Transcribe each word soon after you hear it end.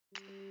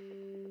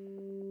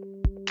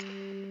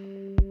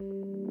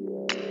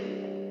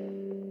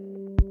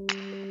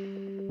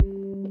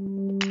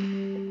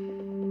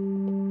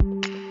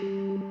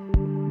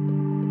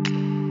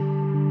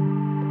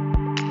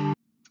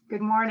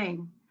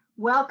morning.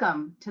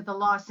 Welcome to the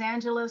Los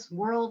Angeles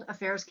World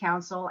Affairs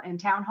Council and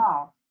Town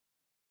Hall.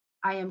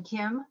 I am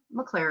Kim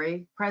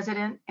McCleary,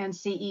 President and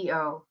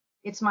CEO.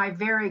 It's my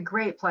very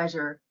great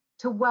pleasure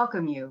to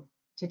welcome you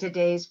to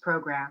today's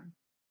program.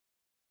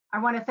 I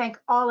want to thank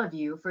all of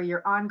you for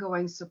your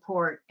ongoing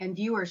support and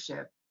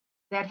viewership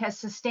that has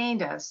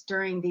sustained us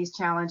during these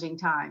challenging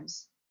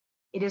times.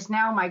 It is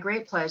now my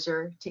great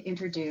pleasure to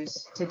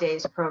introduce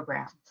today's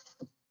program.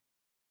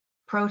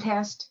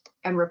 Protest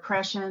and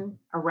repression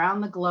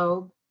around the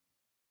globe,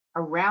 a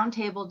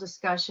roundtable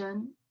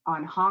discussion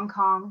on Hong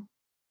Kong,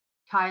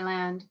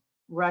 Thailand,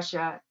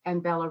 Russia,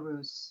 and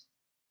Belarus.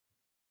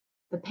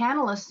 The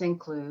panelists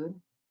include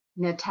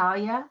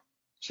Natalya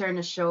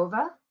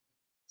Chernyshova,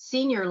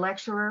 Senior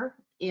Lecturer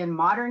in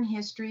Modern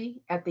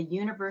History at the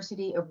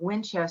University of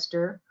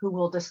Winchester, who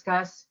will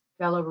discuss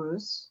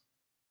Belarus.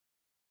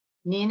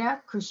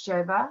 Nina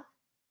Khrushcheva,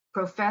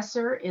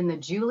 Professor in the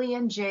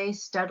Julien J.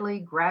 Studley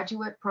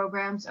Graduate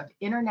Programs of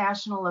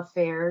International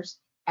Affairs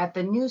at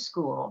the New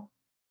School,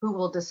 who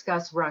will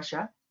discuss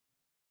Russia.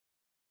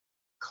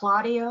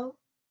 Claudio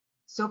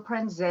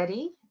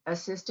Sopranzetti,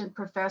 Assistant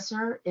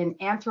Professor in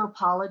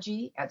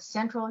Anthropology at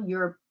Central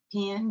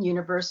European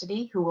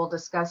University, who will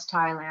discuss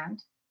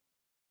Thailand.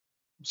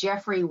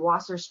 Jeffrey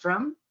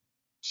Wasserstrom,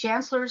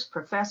 Chancellor's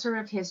Professor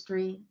of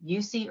History,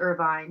 UC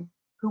Irvine,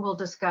 who will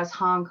discuss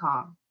Hong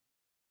Kong.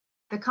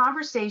 The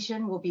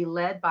conversation will be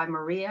led by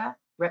Maria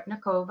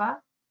Repnikova,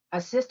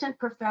 Assistant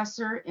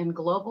Professor in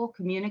Global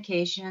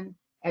Communication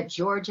at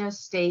Georgia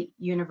State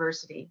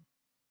University.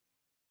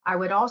 I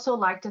would also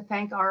like to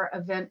thank our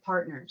event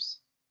partners,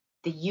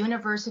 the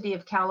University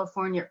of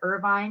California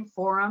Irvine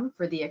Forum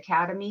for the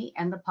Academy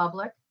and the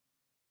Public,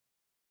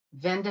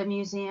 Venda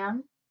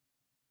Museum,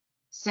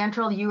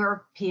 Central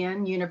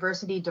European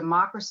University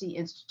Democracy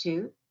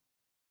Institute,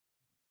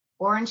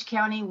 Orange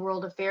County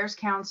World Affairs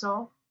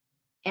Council,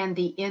 and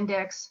the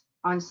Index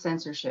on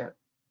Censorship.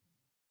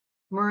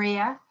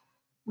 Maria,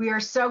 we are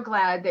so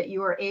glad that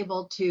you are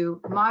able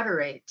to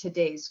moderate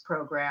today's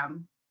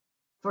program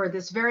for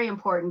this very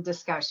important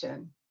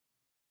discussion.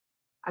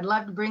 I'd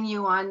love to bring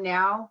you on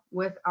now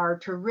with our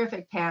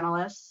terrific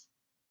panelists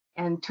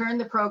and turn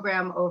the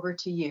program over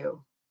to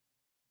you.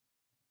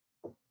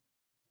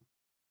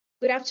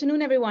 Good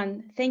afternoon,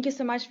 everyone. Thank you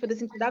so much for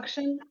this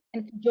introduction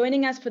and for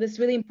joining us for this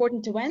really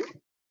important event.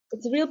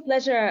 It's a real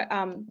pleasure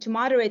to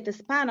moderate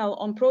this panel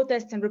on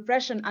protests and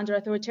repression under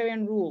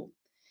authoritarian rule.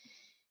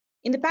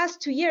 In the past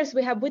 2 years,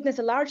 we have witnessed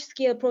a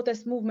large-scale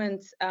protest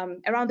movements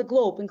around the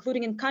globe,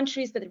 including in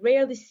countries that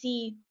rarely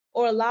see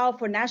or allow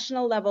for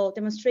national-level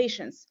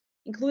demonstrations,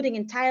 including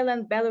in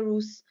Thailand,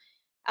 Belarus,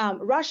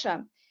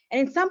 Russia. And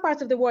in some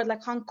parts of the world,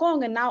 like Hong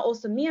Kong and now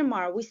also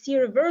Myanmar, we see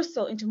a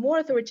reversal into more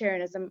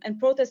authoritarianism and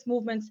protest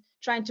movements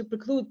trying to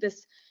preclude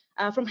this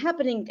from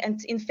happening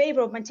and in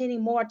favor of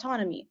maintaining more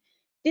autonomy.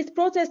 These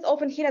protests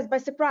often hit us by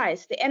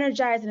surprise. They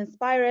energize and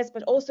inspire us,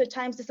 but also at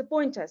times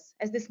disappoint us,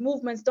 as these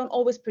movements don't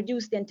always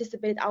produce the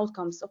anticipated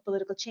outcomes of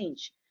political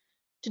change.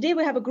 Today,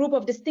 we have a group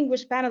of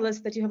distinguished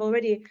panelists that you have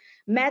already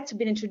met,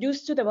 been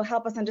introduced to, that will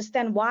help us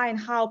understand why and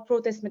how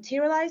protests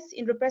materialize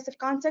in repressive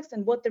contexts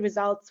and what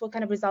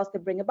kind of results they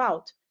bring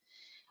about.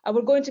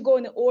 We're going to go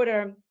in the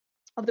order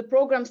of the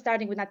program,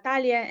 starting with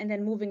Natalya and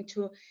then moving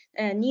to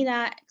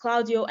Nina,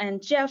 Claudio, and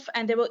Jeff,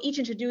 and they will each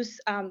introduce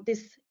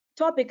this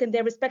topic in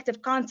their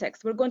respective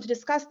context. We're going to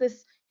discuss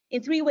this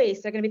in 3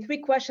 ways. There are going to be 3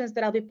 questions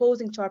that I'll be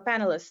posing to our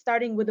panelists,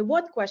 starting with the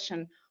what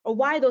question, or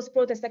why those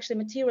protests actually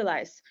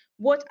materialize.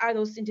 What are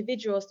those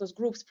individuals, those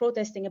groups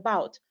protesting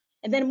about?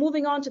 And then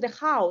moving on to the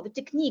how, the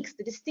techniques,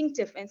 the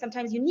distinctive and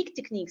sometimes unique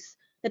techniques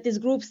that these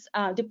groups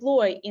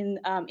deploy in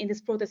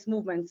these protest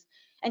movements.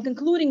 And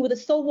concluding with the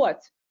so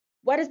what.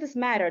 What does this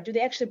matter? Do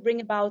they actually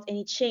bring about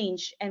any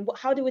change? And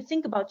how do we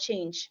think about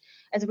change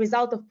as a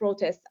result of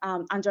protests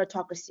under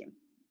autocracy?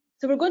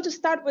 So we're going to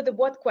start with the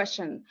what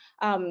question.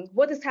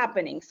 What is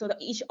happening? So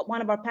that each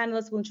one of our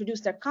panelists will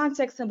introduce their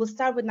context, and we'll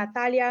start with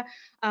Natalya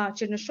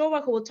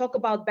Chernyshova, who will talk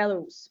about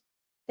Belarus.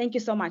 Thank you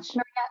so much.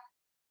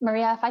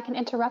 Maria, if I can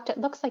interrupt, it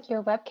looks like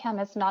your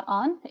webcam is not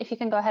on. If you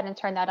can go ahead and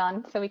turn that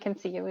on so we can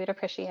see you, we'd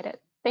appreciate it.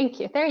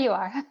 Thank you. There you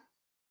are.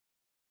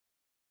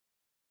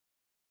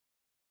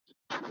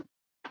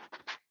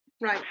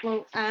 Right,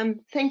 well,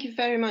 thank you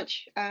very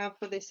much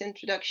for this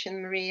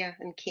introduction, Maria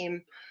and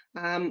Kim,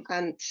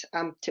 and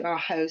to our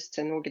hosts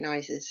and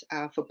organizers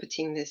for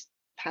putting this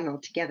panel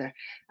together,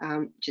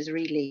 which is a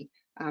really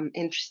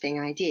interesting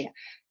idea.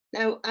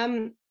 Now,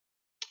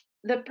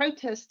 the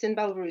protests in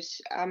Belarus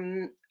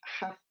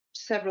have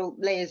several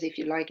layers, if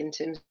you like, in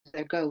terms of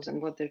their goals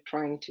and what they're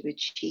trying to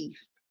achieve.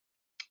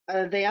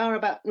 They are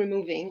about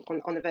removing,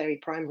 on a very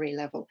primary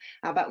level,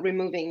 about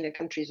removing the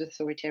country's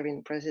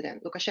authoritarian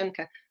president,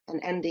 Lukashenko, and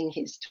ending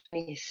his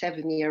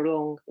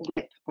 27-year-long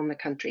grip on the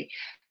country.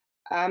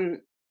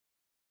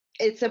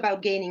 it's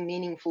about gaining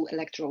meaningful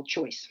electoral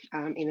choice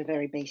in a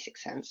very basic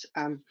sense.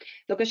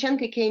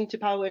 Lukashenko came to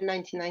power in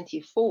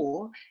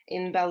 1994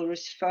 in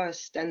Belarus'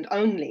 first and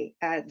only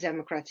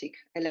democratic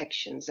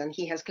elections, and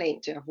he has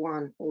claimed to have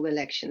won all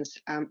elections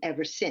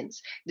ever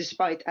since,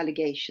 despite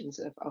allegations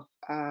of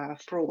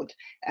fraud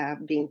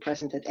being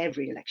present at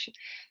every election.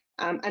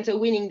 And so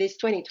winning these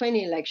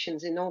 2020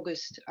 elections in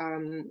August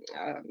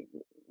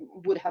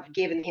would have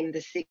given him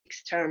the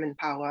sixth term in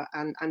power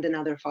and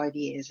another 5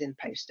 years in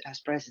post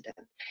as president.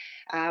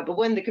 But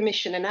when the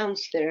commission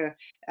announced their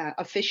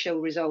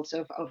official results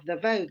of the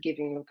vote,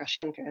 giving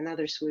Lukashenko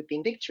another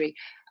sweeping victory,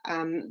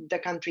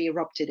 the country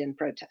erupted in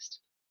protest.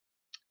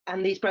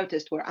 And these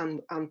protests were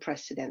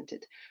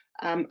unprecedented.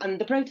 And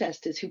the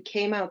protesters who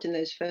came out in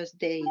those first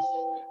days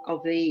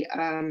of the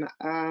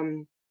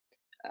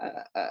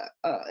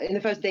in the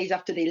first days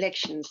after the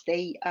elections,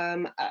 they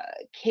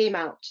came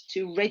out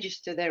to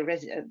register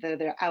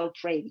their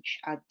outrage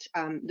at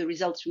the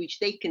results which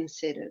they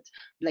considered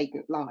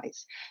blatant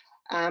lies.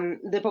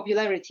 The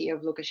popularity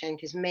of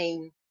Lukashenko's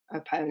main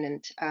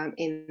opponent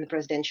in the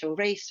presidential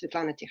race,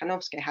 Svetlana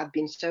Tikhanovskaya, had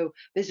been so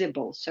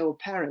visible, so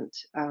apparent,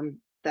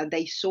 that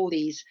they saw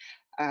these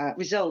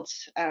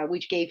results,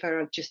 which gave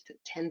her just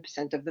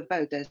 10% of the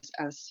vote,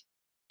 as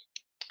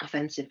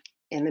offensive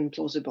and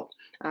implausible.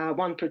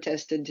 One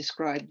protester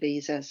described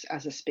these as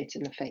a spit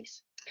in the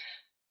face.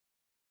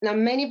 Now,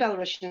 many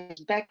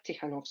Belarusians backed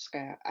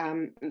Tikhanovskaya,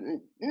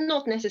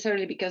 not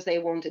necessarily because they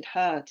wanted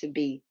her to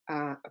be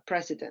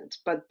president,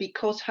 but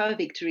because her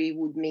victory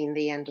would mean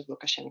the end of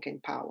Lukashenko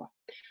in power.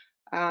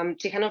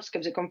 Tikhanovskaya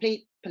was a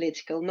complete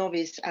political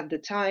novice at the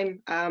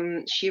time.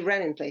 She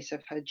ran in place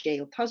of her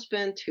jailed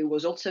husband, who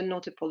was also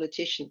not a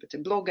politician, but a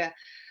blogger.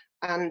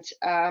 And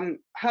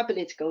her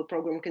political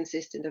program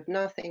consisted of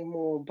nothing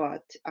more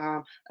but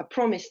a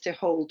promise to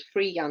hold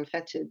free,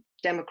 unfettered,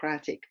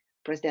 democratic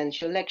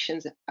presidential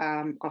elections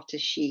after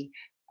she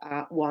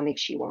won, if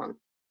she won.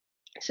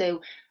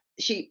 So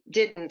she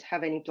didn't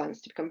have any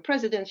plans to become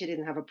president. She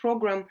didn't have a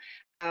program.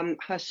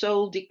 Her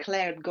sole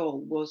declared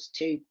goal was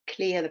to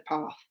clear the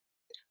path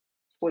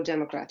for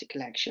democratic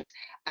elections.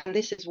 And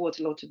this is what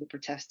a lot of the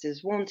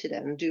protesters wanted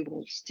and do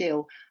want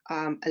still,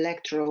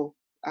 electoral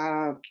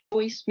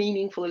choice,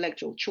 meaningful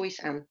electoral choice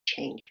and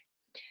change.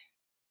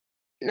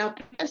 Now,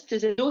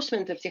 protesters'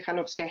 endorsement of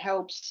Tikhanovskaya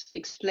helps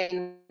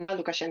explain why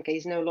Lukashenko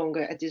is no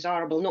longer a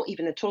desirable, not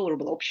even a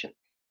tolerable option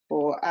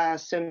for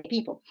so many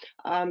people.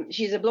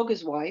 She's a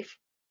blogger's wife,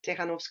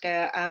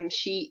 Tikhanovskaya.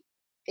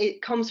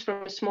 It comes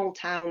from a small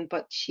town,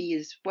 but she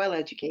is well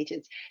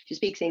educated. She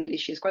speaks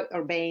English. She's quite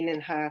urbane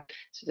in her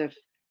sort of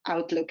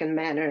outlook and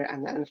manner,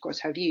 and of course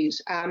her views.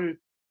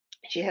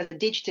 She has a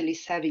digitally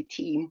savvy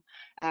team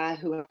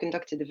who have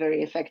conducted a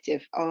very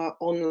effective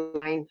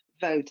online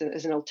vote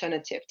as an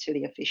alternative to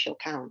the official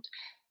count.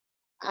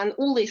 And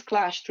all this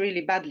clashed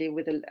really badly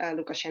with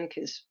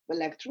Lukashenko's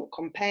electoral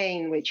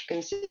campaign, which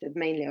consisted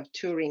mainly of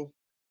touring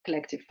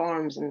collective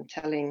farms and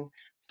telling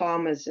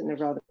farmers in a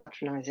rather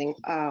patronizing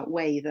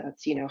way that,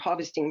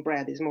 harvesting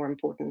bread is more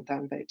important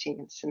than voting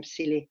in some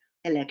silly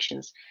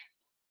elections.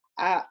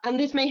 And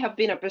this may have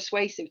been a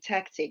persuasive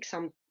tactic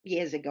some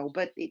years ago,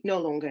 but it no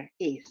longer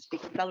is,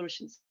 because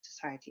Belarusian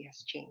society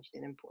has changed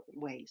in important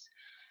ways.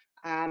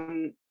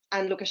 And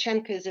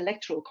Lukashenko's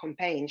electoral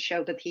campaign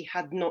showed that he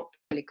had not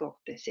really got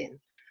this in,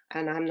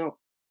 and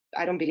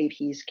I don't believe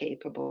he is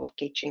capable of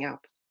catching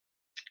up.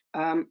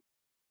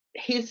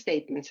 His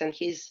statements and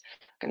his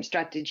kind of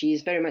strategy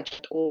is very much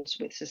at odds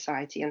with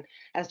society, and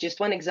as just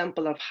one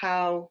example of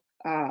how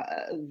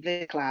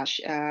the clash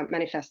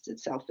manifests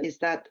itself is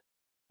that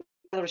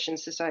Belarusian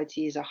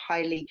society is a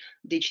highly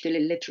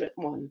digitally literate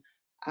one,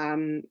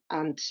 and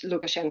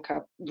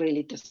Lukashenko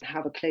really doesn't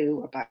have a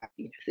clue about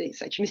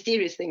such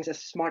mysterious things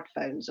as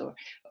smartphones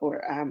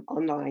or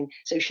online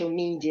social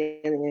media.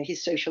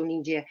 His social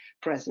media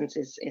presence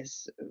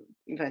is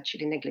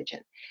virtually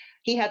negligent.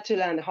 He had to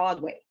learn the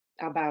hard way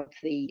about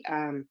the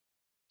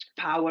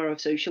power of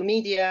social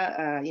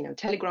media,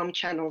 Telegram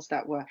channels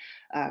that were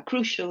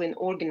crucial in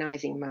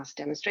organizing mass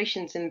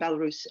demonstrations in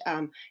Belarus,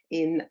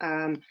 in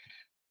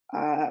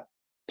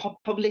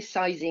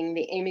publicizing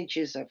the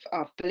images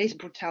of police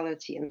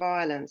brutality and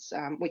violence,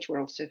 which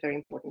were also very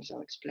important, as I'll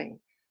explain.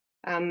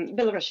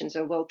 Belarusians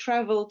are well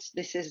traveled.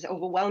 This is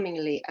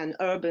overwhelmingly an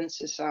urban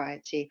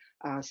society.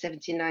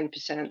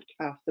 79%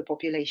 of the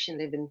population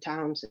live in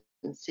towns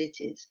and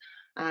cities.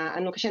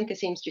 And Lukashenko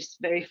seems just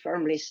very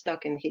firmly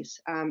stuck in his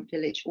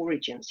village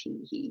origins.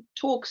 He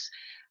talks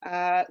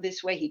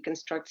this way, he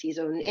constructs his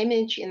own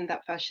image in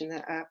that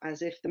fashion,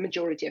 as if the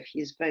majority of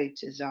his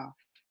voters are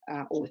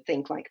or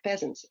think like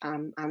peasants,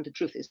 and the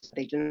truth is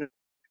they do not.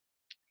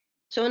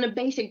 So on a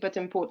basic but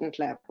important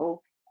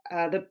level,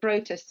 the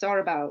protests are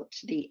about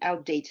the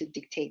outdated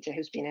dictator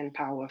who's been in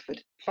power for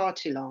far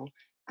too long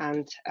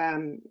and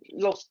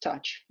lost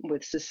touch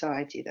with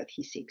society that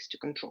he seeks to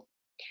control.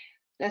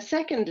 Now,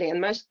 secondly,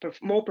 and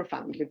more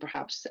profoundly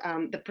perhaps,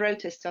 the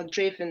protests are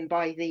driven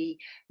by the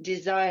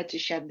desire to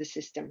shed the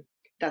system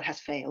that has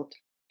failed.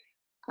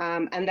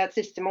 And that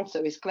system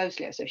also is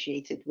closely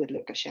associated with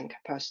Lukashenko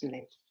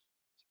personally.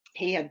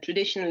 He had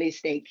traditionally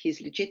staked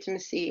his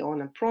legitimacy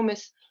on a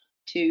promise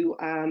to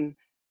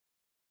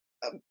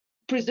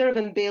preserve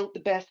and build the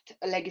best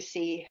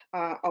legacy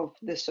of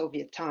the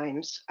Soviet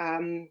times.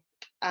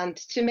 And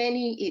to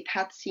many, it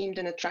had seemed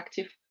an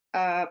attractive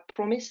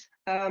promise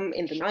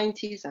in the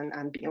 90s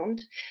and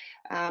beyond,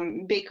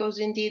 because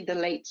indeed the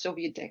late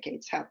Soviet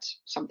decades had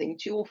something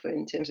to offer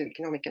in terms of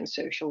economic and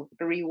social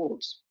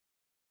rewards.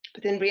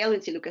 But in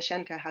reality,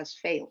 Lukashenko has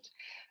failed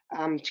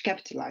to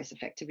capitalize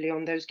effectively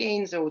on those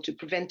gains or to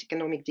prevent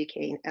economic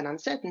decay and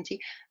uncertainty.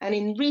 And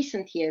in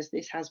recent years,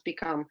 this has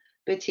become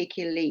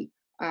particularly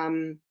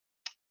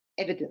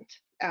evident,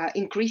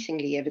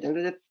 increasingly evident.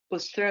 It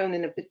was thrown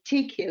in a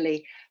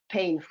particularly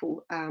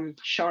painful,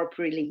 sharp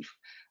relief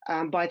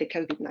by the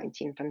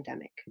COVID-19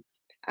 pandemic.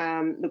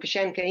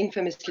 Lukashenko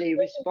infamously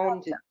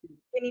responded.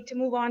 We need to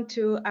move on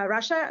to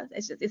Russia.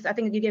 I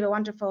think you gave a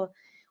wonderful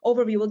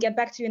overview. We'll get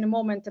back to you in a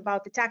moment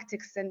about the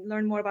tactics and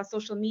learn more about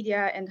social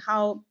media and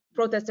how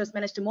protesters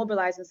managed to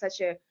mobilize in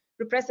such a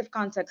repressive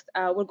context.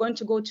 We're going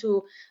to go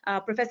to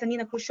Professor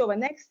Nina Khrushcheva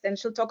next, and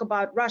she'll talk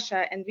about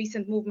Russia and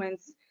recent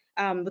movements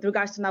with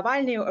regards to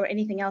Navalny or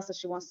anything else that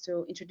she wants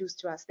to introduce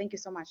to us. Thank you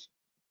so much.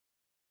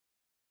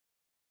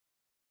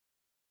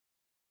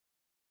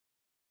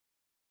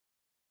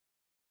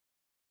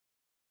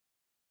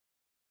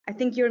 I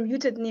think you're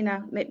muted,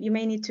 Nina. You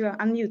may need to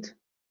unmute.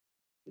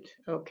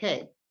 Okay.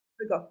 Here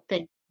we go.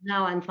 Thank you.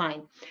 Now I'm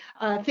fine.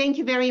 Thank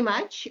you very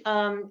much.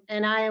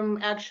 And I am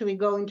actually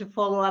going to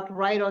follow up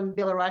right on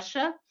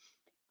Belarusia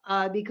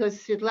because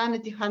Svetlana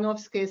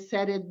Tikhanovskaya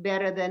said it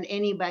better than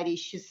anybody.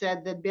 She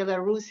said that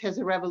Belarus has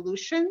a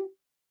revolution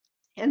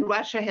and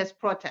Russia has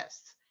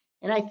protests.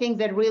 And I think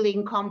that really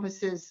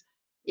encompasses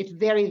it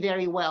very,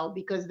 very well,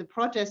 because the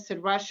protests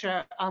in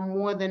Russia are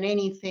more than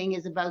anything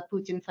is about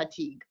Putin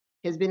fatigue.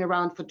 He has been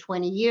around for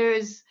 20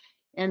 years.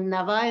 And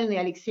Navalny,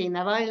 Alexei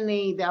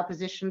Navalny, the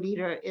opposition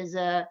leader, is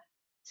a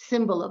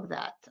symbol of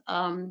that,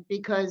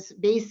 because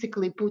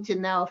basically Putin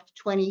now, after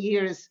 20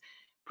 years,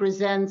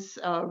 represents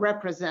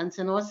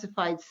an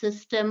ossified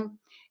system.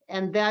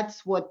 And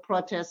that's what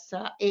protests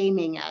are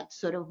aiming at,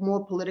 sort of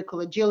more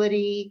political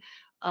agility,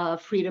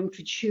 freedom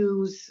to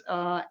choose,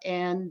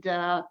 and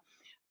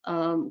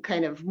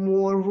kind of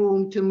more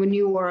room to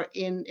maneuver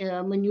in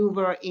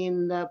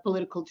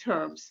political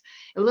terms.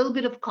 A little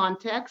bit of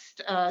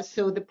context.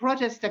 So the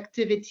protest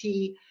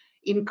activity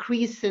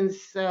increased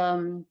since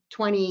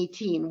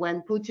 2018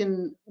 when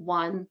Putin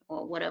won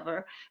or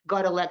whatever,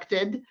 got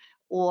elected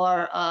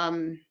or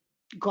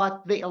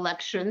got the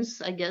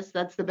elections. I guess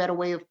that's the better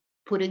way of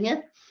putting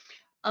it.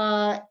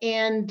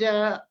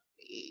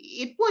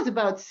 It was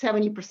about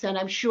 70%.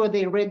 I'm sure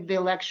they rigged the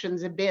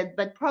elections a bit,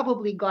 but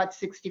probably got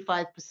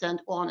 65%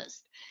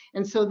 honest.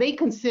 And so they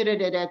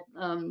considered it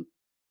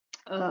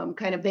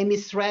they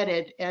misread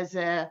it as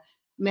a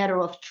matter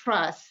of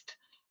trust,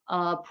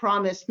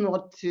 promised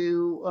not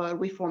to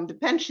reform the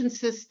pension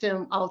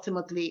system,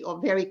 ultimately or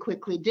very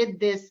quickly did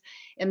this,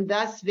 and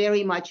thus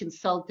very much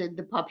insulted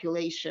the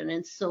population.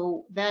 And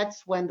so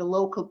that's when the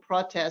local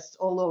protests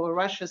all over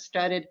Russia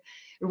started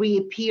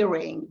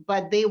reappearing,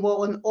 but they were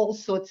on all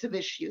sorts of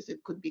issues.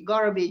 It could be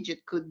garbage,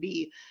 it could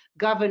be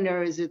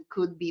governors, it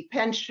could be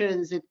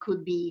pensions, it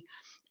could be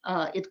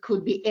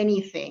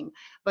anything.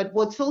 But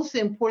what's also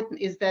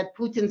important is that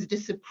Putin's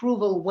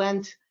disapproval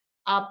went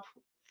up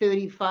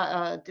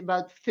about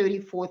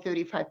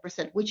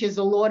 34-35%, which is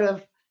a lot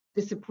of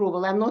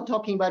disapproval. I'm not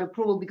talking about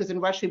approval because in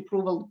Russia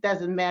approval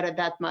doesn't matter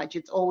that much.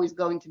 It's always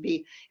going to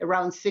be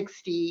around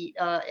 60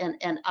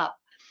 and up.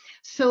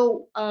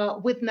 So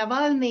with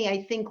Navalny,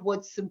 I think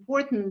what's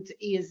important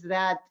is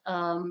that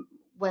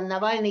when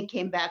Navalny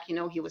came back,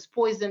 he was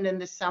poisoned in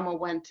the summer,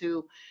 went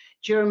to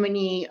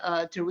Germany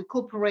to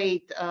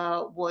recuperate,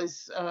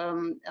 was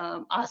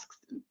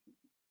asked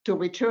to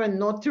return,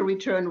 not to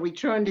return,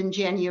 returned in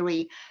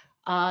January.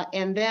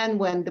 And then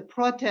when the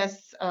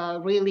protests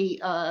really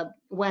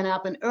went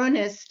up in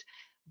earnest,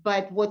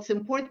 but what's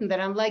important that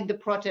unlike the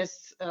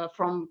protests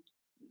from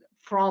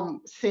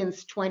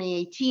since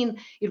 2018,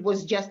 it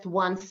was just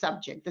one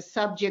subject. The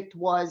subject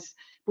was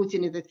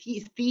Putin is a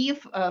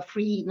thief,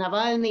 free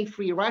Navalny,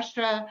 free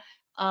Russia,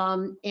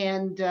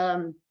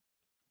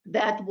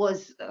 that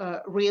was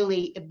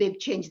really a big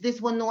change.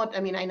 This were not, I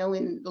mean, I know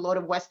in a lot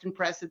of Western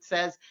press it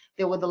says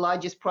they were the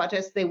largest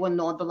protests. They were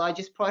not the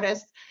largest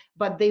protests,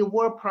 but they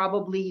were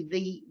probably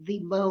the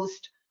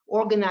most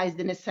organized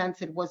in a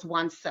sense. It was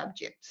one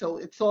subject. So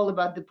it's all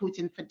about the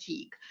Putin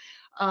fatigue.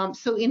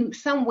 So in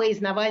some ways,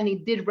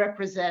 Navalny did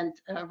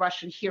represent a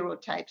Russian hero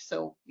type.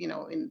 So,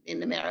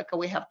 in America,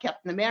 we have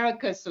Captain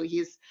America. So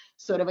he's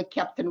sort of a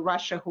Captain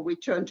Russia who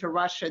returned to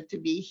Russia to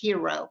be a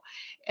hero.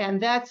 And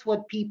that's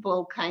what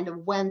people kind of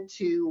went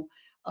to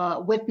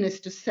witness,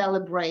 to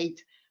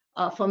celebrate.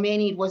 For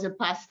many, it was a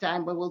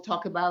pastime, but we'll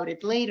talk about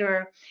it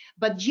later.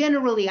 But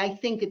generally, I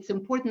think it's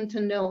important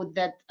to note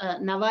that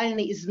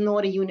Navalny is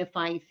not a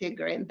unifying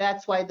figure, and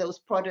that's why those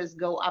protests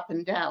go up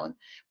and down,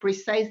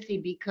 precisely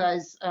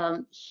because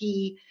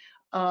he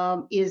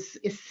is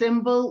a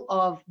symbol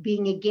of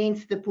being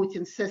against the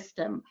Putin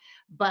system,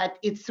 but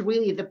it's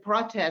really the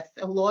protest.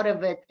 A lot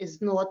of it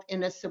is not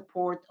in a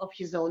support of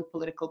his own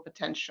political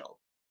potential.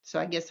 So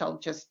I guess I'll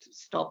just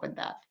stop at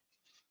that.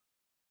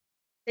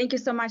 Thank you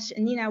so much,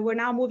 Nina. We're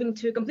now moving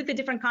to a completely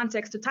different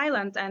context, to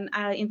Thailand, and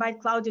I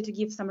invite Claudio to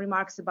give some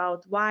remarks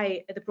about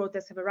why the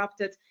protests have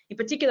erupted, in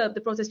particular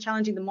the protests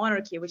challenging the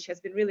monarchy, which has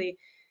been really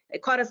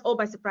caught us all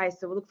by surprise.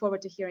 So we look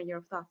forward to hearing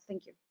your thoughts.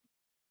 Thank you.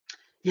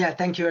 Yeah,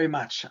 thank you very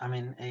much. I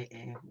mean,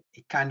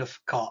 it kind of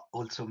caught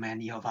also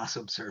many of us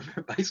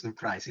observers by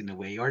surprise in a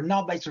way, or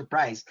not by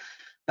surprise,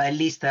 but at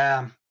least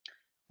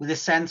with a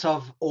sense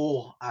of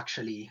awe,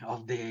 actually,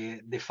 of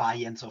the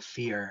defiance of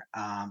fear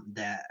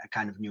that a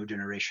kind of new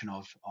generation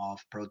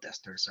of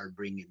protesters are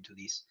bringing to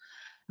this.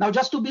 Now,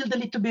 just to build a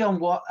little bit on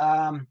what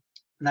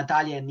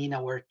Natalya and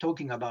Nina were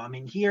talking about, I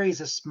mean, here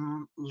is a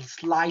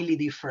slightly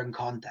different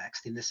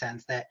context, in the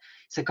sense that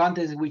it's a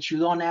context in which you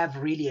don't have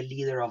really a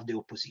leader of the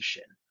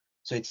opposition.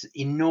 So it's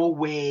in no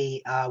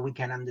way we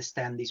can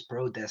understand this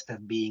protest as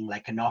being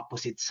like an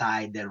opposite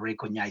side that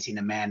recognizing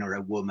a man or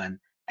a woman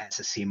as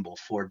a symbol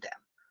for them.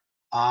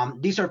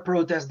 These are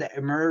protests that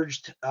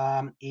emerged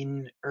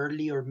in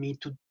early or mid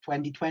to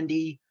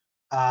 2020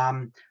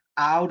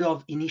 out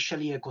of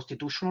initially a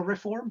constitutional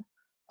reform.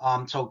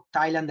 So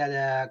Thailand had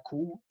a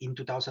coup in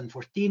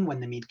 2014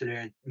 when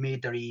the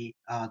military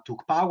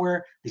took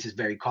power. This is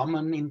very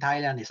common in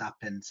Thailand. It's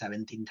happened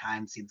 17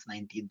 times since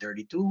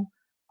 1932.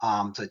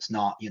 So it's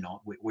not, you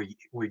know,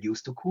 we're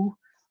used to coup.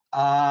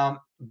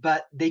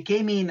 But they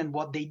came in, and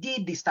what they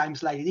did this time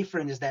slightly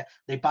different is that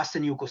they passed a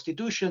new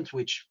constitution,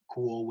 which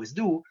coup always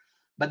do,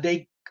 but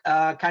they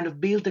kind of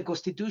built a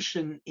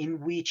constitution in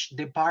which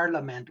the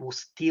parliament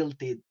was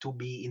tilted to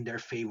be in their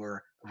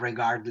favor,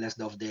 regardless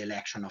of the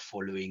election of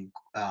following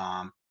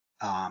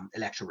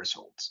election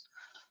results.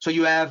 So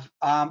you have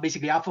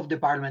basically half of the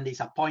parliament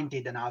is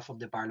appointed and half of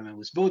the parliament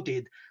was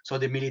voted. So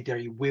the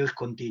military will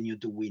continue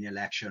to win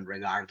election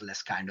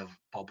regardless kind of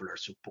popular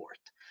support.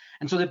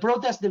 And so the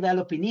protest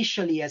developed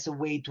initially as a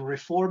way to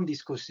reform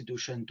this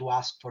constitution, to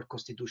ask for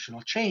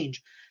constitutional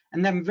change,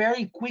 and then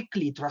very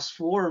quickly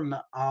transform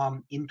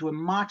into a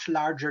much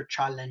larger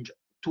challenge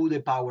to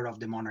the power of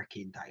the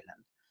monarchy in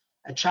Thailand.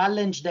 A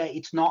challenge that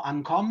it's not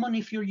uncommon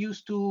if you're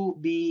used to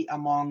be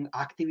among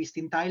activists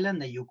in Thailand,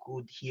 that you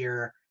could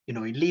hear, you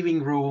know, in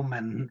living room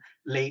and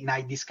late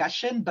night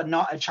discussion, but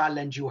not a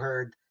challenge you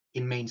heard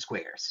in main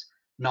squares,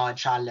 not a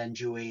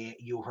challenge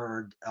you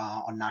heard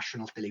on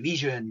national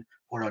television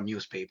or on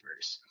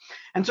newspapers.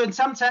 And so in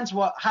some sense,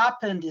 what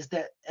happened is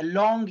that a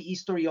long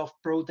history of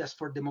protests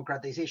for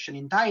democratization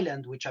in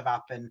Thailand, which have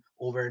happened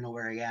over and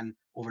over again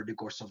over the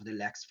course of the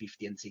last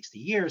 50 and 60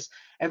 years,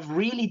 have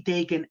really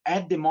taken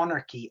at the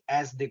monarchy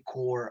as the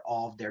core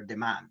of their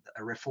demand.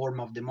 A reform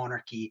of the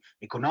monarchy,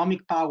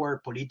 economic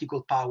power,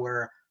 political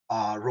power,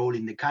 role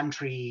in the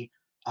country,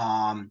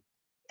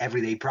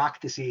 everyday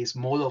practices,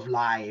 mode of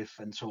life,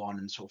 and so on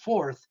and so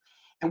forth.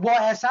 And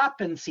what has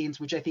happened since,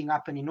 which I think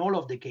happened in all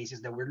of the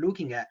cases that we're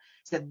looking at,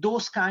 is that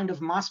those kind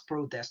of mass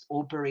protests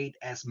operate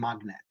as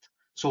magnet.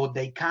 So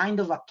they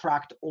kind of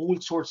attract all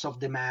sorts of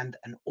demand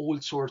and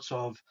all sorts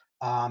of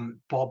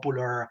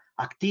popular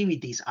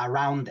activities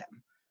around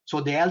them. So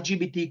the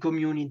LGBT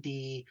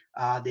community,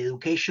 the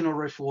educational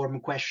reform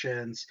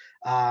questions,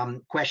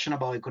 question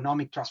about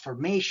economic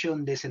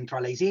transformation,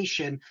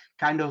 decentralization,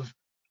 kind of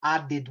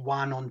added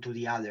one onto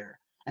the other.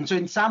 And so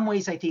in some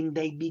ways, I think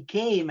they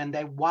became, and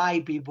that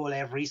why people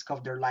at risk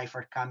of their life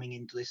are coming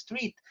into the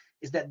street,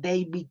 is that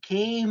they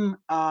became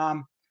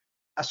a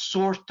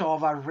sort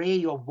of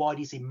array of what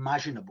is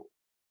imaginable,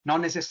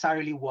 not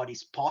necessarily what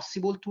is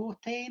possible to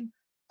obtain,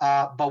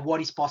 but what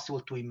is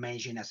possible to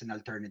imagine as an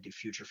alternative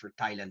future for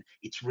Thailand.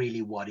 It's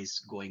really what is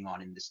going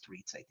on in the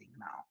streets, I think,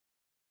 now.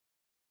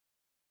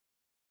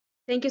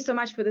 Thank you so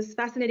much for this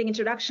fascinating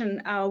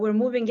introduction. We're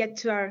moving yet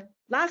to our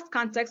last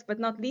context, but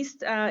not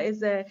least,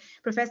 is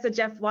Professor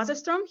Jeff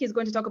Wasserstrom. He's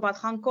going to talk about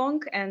Hong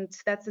Kong, and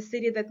that's a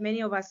city that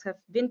many of us have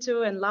been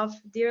to and love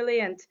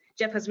dearly, and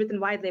Jeff has written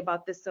widely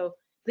about this. So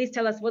please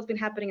tell us what's been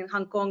happening in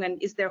Hong Kong,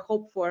 and is there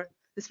hope for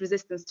this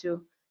resistance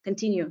to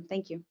continue?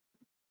 Thank you.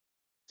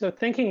 So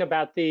thinking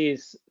about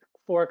these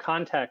four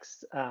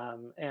contexts,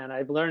 and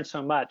I've learned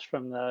so much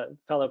from the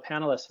fellow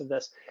panelists of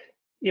this,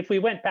 if we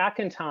went back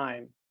in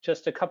time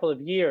just a couple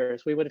of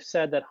years, we would have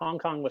said that Hong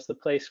Kong was the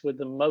place with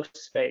the most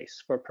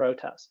space for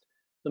protest,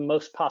 the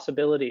most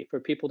possibility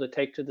for people to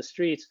take to the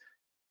streets,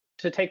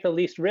 to take the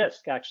least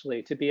risk,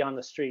 actually, to be on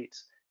the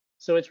streets.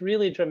 So it's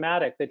really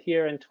dramatic that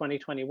here in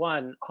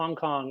 2021, Hong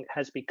Kong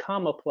has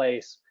become a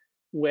place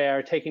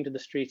where taking to the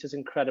streets is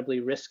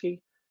incredibly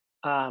risky,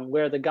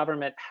 where the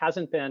government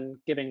hasn't been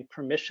giving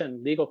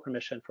permission, legal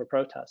permission for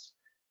protests.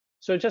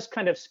 So just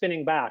kind of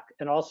spinning back,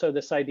 and also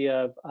this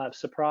idea of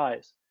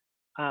surprise.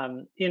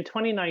 In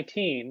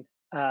 2019,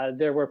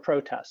 there were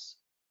protests,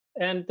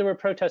 and there were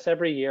protests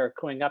every year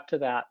going up to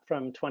that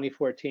from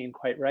 2014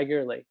 quite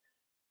regularly.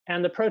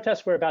 And the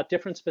protests were about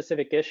different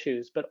specific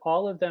issues, but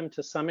all of them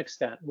to some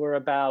extent were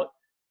about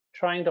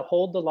trying to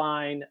hold the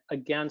line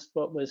against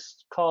what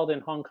was called in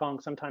Hong Kong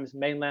sometimes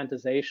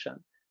mainlandization,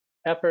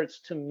 efforts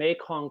to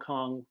make Hong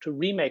Kong, to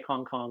remake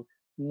Hong Kong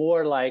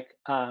more like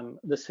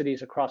the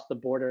cities across the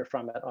border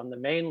from it on the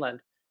mainland,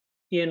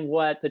 in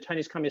what the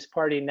Chinese Communist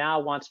Party now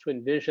wants to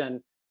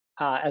envision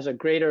as a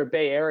greater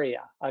Bay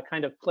Area, a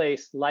kind of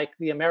place like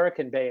the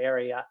American Bay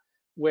Area,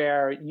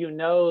 where you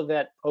know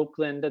that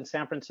Oakland and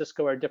San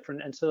Francisco are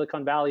different and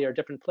Silicon Valley are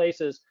different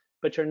places,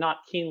 but you're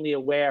not keenly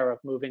aware of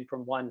moving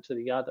from one to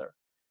the other.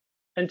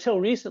 Until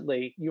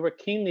recently, you were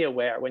keenly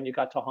aware when you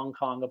got to Hong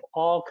Kong of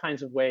all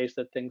kinds of ways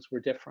that things were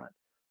different.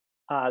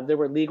 There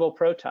were legal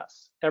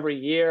protests. Every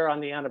year on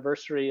the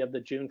anniversary of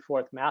the June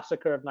 4th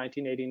massacre of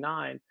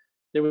 1989,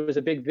 there was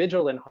a big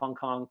vigil in Hong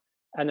Kong,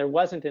 and there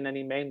wasn't in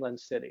any mainland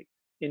city.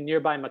 In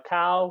nearby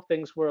Macau,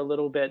 things were a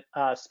little bit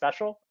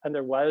special, and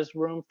there was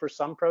room for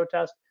some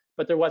protest,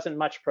 but there wasn't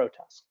much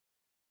protest.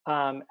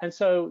 And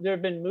so there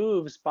have been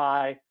moves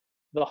by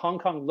the Hong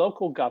Kong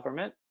local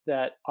government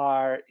that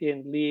are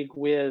in league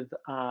with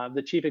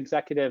the chief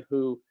executive,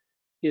 who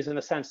is in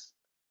a sense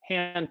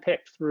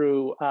handpicked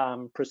through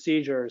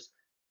procedures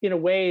in a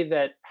way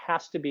that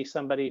has to be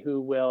somebody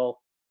who will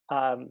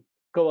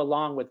go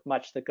along with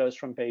much that goes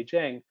from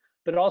Beijing,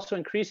 but also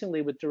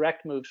increasingly with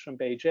direct moves from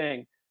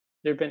Beijing.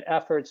 There have been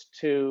efforts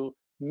to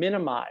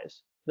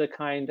minimize the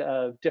kind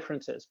of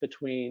differences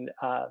between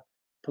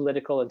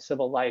political and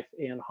civil life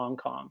in Hong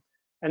Kong.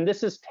 And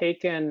this has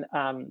taken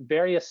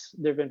there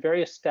have been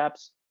various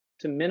steps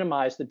to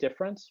minimize the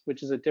difference,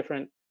 which is a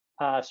different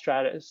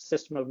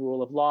system of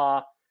rule of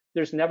law.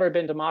 There's never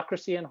been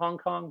democracy in Hong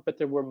Kong, but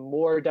there were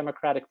more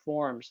democratic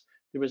forms.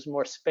 There was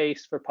more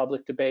space for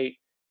public debate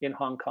in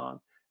Hong Kong.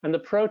 And the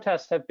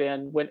protests have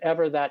been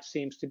whenever that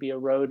seems to be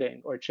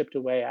eroding or chipped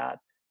away at.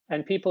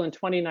 And people in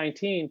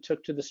 2019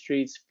 took to the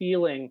streets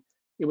feeling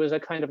it was a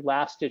kind of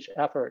last-ditch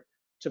effort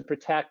to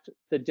protect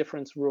the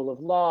difference rule of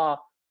law,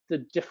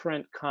 the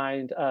different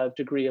kind of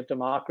degree of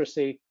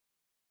democracy.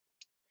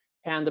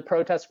 And the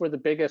protests were the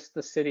biggest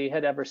the city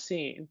had ever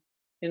seen.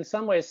 In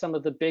some ways, some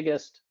of the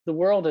biggest the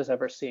world has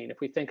ever seen, if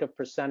we think of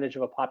percentage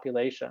of a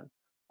population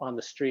on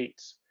the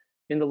streets.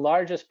 In the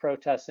largest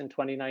protests in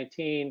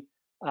 2019,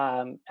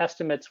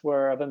 estimates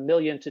were of 1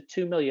 million to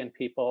 2 million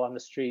people on the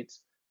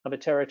streets of a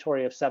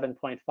territory of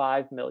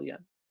 7.5 million.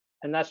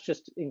 And that's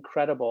just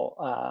incredible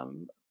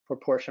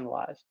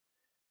proportion-wise.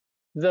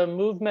 The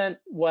movement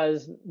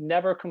was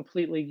never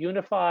completely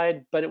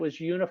unified, but it was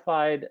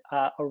unified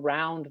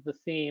around the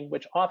theme,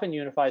 which often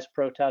unifies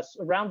protests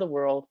around the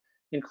world,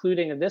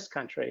 including in this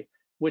country,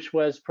 which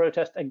was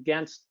protest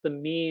against the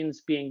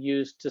means being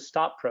used to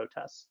stop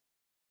protests.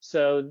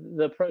 So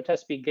the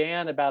protest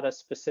began about a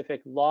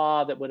specific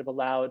law that would have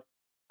allowed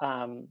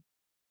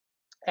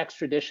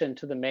extradition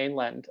to the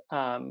mainland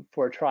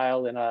for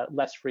trial in a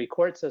less free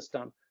court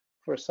system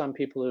for some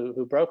people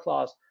who broke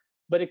laws.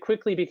 But it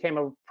quickly became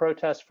a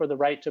protest for the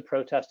right to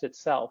protest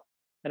itself,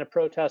 and a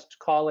protest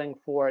calling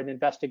for an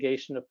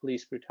investigation of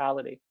police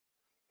brutality.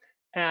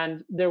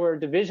 And there were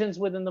divisions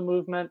within the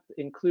movement,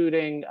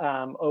 including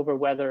over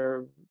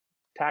whether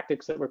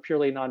tactics that were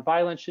purely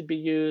nonviolent should be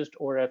used,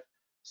 or if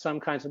some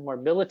kinds of more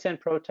militant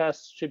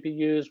protests should be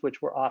used,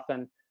 which were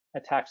often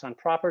attacks on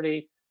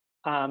property.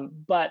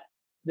 But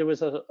there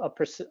was a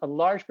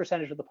large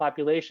percentage of the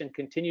population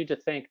continued to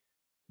think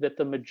that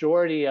the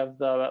majority of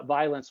the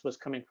violence was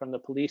coming from the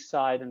police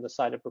side and the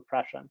side of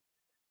repression.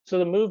 So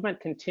the movement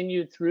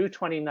continued through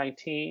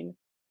 2019.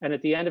 And at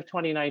the end of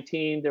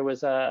 2019, there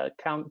was a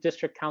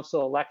district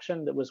council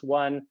election that was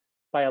won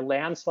by a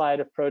landslide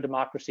of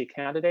pro-democracy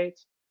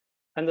candidates.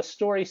 And the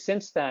story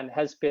since then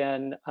has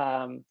been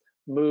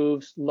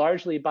moves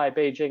largely by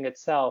Beijing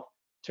itself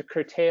to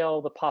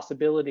curtail the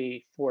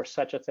possibility for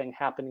such a thing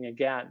happening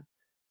again.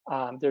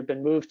 There have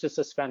been moves to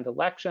suspend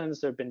elections.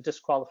 There have been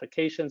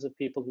disqualifications of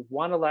people who've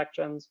won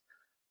elections.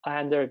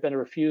 And there have been a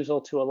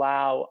refusal to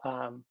allow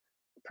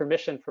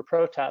permission for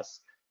protests.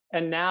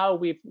 And now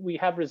we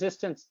have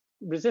resistance.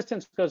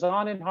 Resistance goes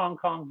on in Hong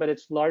Kong, but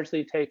it's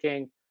largely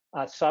taking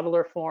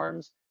subtler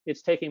forms.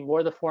 It's taking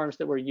more the forms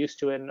that we're used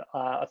to in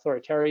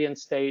authoritarian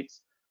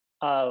states,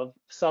 of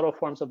subtle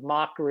forms of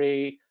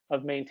mockery,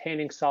 of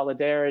maintaining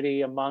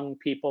solidarity among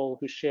people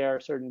who share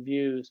certain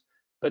views.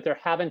 But there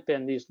haven't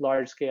been these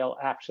large-scale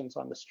actions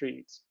on the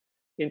streets.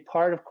 In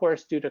part, of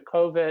course, due to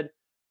COVID,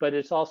 but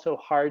it's also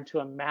hard to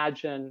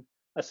imagine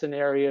a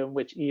scenario in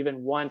which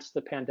even once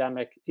the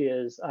pandemic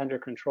is under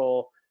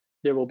control,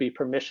 there will be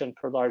permission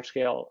for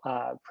large-scale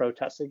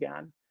protests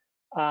again.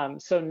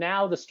 So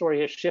now the story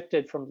has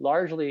shifted from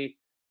largely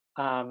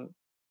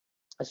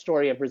a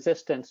story of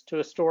resistance to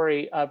a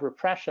story of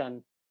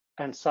repression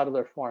and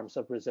subtler forms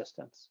of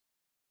resistance.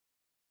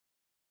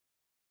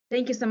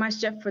 Thank you so much,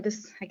 Jeff, for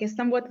this, I guess,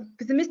 somewhat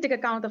pessimistic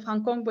account of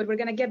Hong Kong, but we're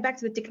going to get back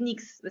to the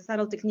techniques, the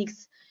subtle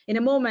techniques in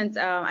a moment.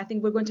 I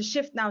think we're going to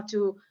shift now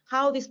to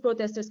how these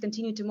protesters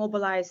continue to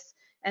mobilize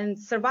and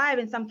survive,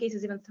 in some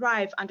cases even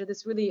thrive, under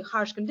these really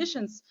harsh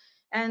conditions.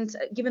 And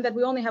given that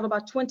we only have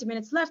about 20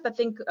 minutes left, I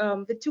think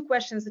the two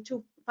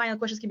final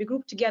questions can be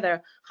grouped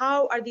together.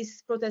 How are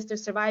these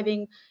protesters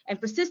surviving and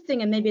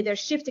persisting, and maybe they're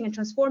shifting and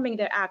transforming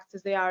their acts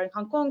as they are in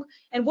Hong Kong?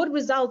 And what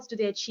results do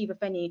they achieve,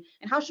 if any?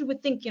 And how should we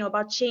think,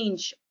 about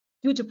change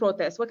due to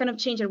protests? What kind of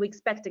change are we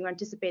expecting or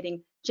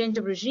anticipating? Change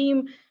of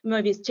regime,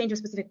 maybe it's change of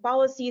specific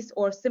policies,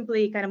 or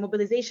simply kind of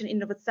mobilization in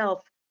and of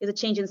itself is a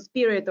change in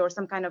spirit or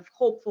some kind of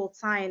hopeful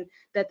sign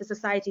that the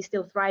society is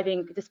still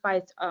thriving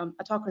despite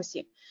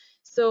autocracy.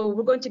 So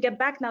we're going to get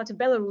back now to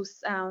Belarus,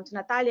 to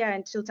Natalya,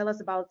 and she'll tell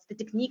us about the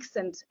techniques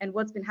and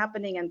what's been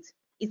happening, and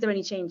is there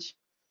any change?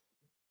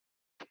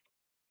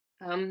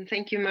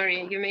 Thank you,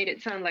 Maria. You made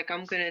it sound like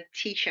I'm going to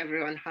teach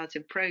everyone how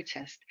to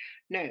protest.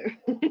 No,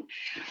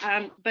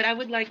 but I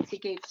would like to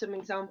give some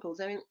examples.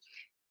 I mean,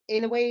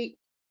 in a way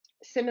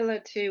similar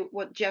to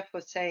what Jeff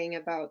was saying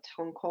about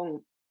Hong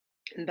Kong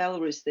and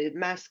Belarus, the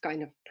mass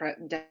kind of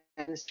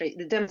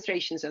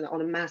demonstrations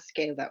on a mass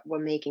scale that were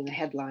making the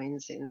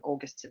headlines in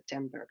August,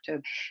 September,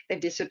 October,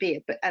 they've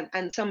disappeared. But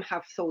and some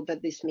have thought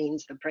that this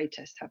means the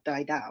protests have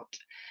died out.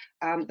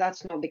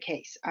 That's not the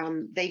case.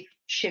 They've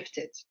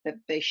shifted.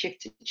 They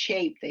shifted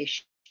shape. They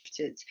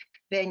shifted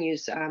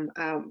venues,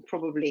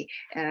 probably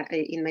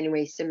in many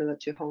ways similar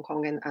to Hong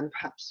Kong and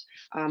perhaps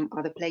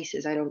other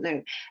places. I don't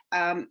know.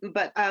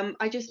 But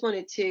I just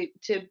wanted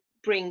to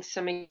bring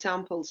some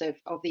examples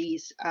of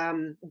these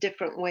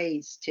different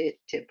ways to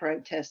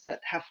protest that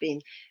have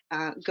been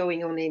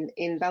going on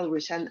in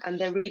Belarus, and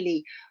they're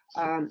really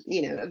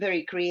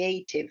very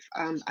creative,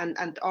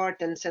 and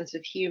art and sense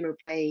of humor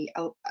play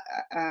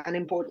an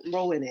important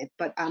role in it,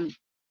 but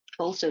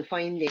also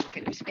finding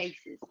kind of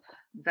spaces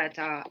that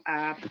are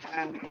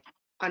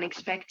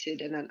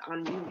unexpected and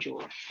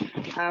unusual,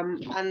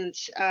 and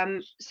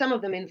some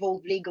of them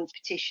involve legal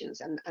petitions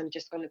and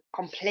just kind of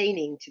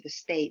complaining to the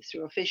state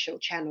through official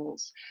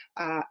channels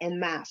en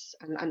masse,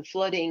 and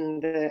flooding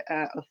the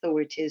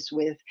authorities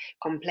with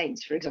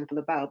complaints, for example,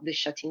 about the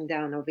shutting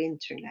down of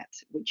internet,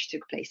 which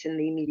took place in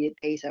the immediate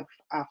days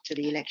after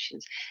the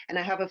elections. And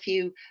I have a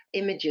few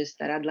images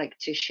that I'd like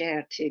to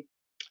share to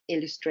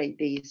illustrate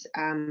these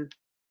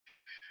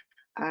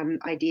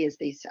ideas,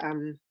 these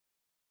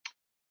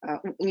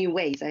new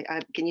ways.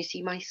 Can you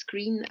see my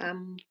screen?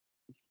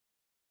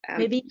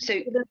 Maybe so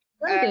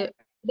there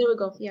we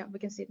go. Yeah, we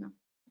can see it now.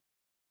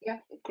 Yeah,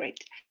 great.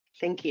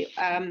 Thank you.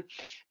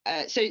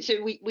 So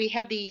we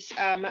have these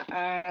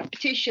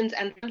petitions,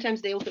 and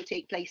sometimes they also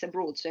take place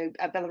abroad. So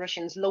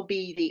Belarusians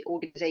lobby the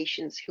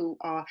organizations who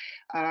are,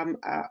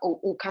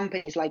 or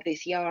companies like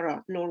this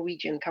Yara,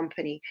 Norwegian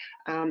company,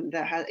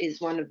 that is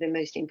one of the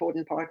most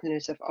important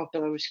partners of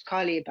Belarus,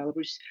 Kali,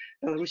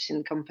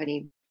 Belarusian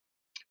company.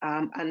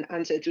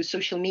 And so through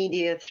social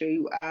media,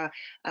 through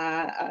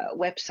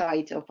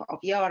website of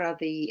Yara,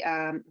 the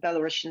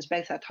Belarusians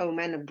both at home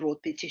and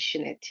abroad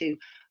petition it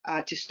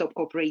to stop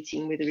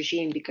cooperating with the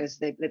regime, because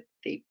the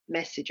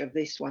message of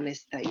this one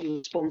is that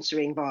you're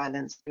sponsoring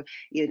violence.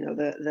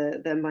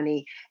 The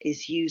money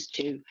is used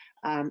to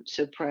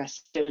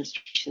suppress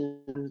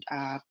demonstrations and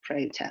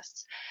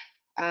protests.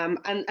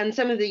 And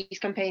some of these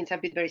campaigns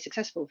have been very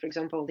successful. For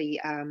example, the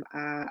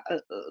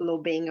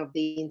lobbying of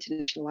the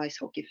International Ice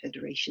Hockey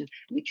Federation,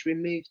 which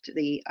removed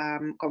the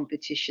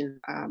competition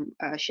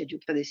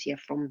scheduled for this year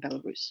from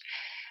Belarus.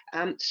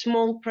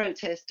 Small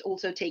protests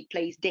also take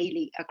place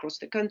daily across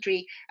the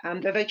country.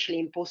 They're virtually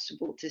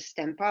impossible to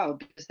stamp out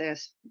because they're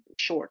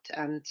short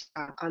and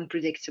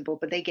unpredictable,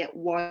 but they get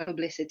wide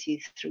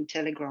publicity through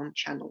Telegram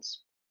channels.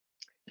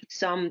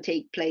 Some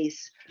take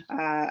place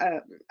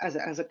as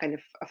a kind of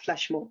a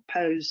flash mob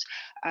pose,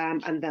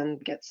 and then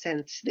get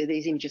sent.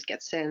 These images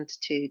get sent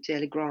to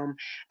Telegram.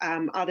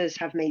 Others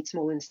have made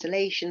small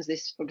installations.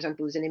 This, for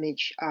example, is an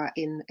image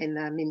in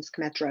the Minsk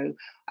metro,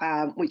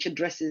 which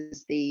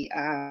addresses the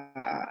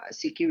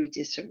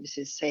security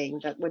services,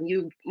 saying that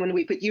when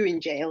we put you in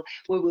jail,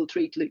 we will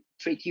treat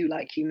you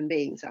like human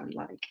beings,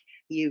 unlike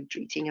you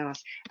treating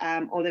us.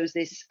 Or there was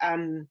this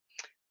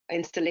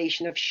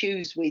installation of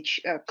shoes which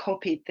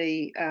copied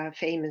the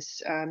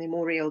famous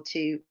memorial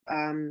to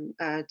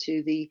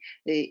the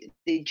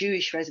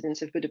Jewish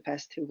residents of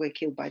Budapest who were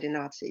killed by the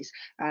Nazis,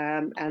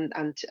 and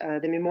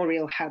the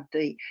memorial had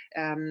the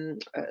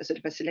sort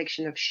of a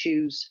selection of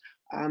shoes,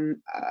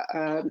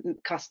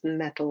 cast in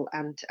metal,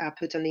 and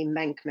put on the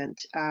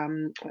embankment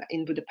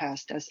in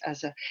Budapest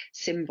as a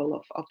symbol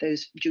of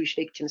those Jewish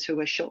victims who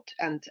were shot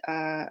and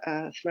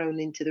thrown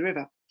into the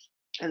river.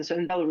 And so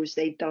in Belarus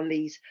they've done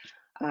these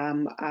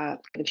kind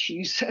of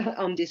shoes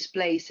on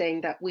display,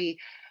 saying that we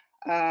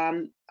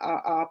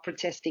are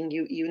protesting.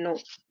 You're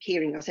not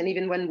hearing us, and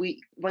even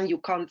when you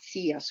can't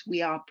see us,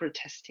 we are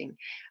protesting,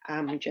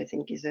 which I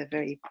think is a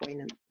very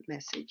poignant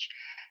message.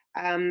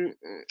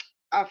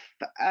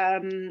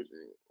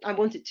 I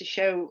wanted to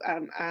show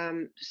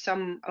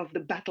some of the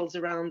battles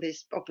around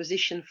this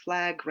opposition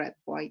flag,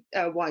 white,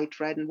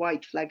 red, and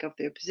white flag of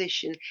the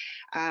opposition.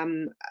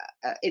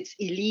 It's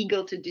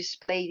illegal to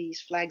display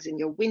these flags in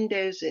your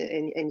windows,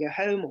 in your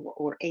home,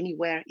 or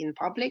anywhere in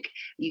public.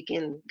 You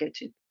can go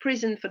to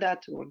prison for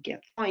that or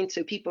get fined.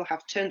 So people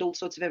have turned all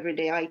sorts of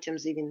everyday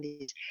items, even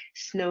these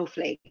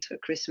snowflakes for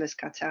Christmas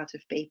cut out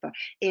of paper,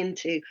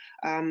 into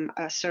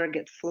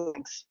surrogate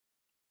flags.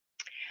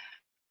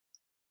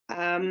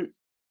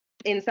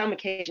 In some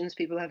occasions,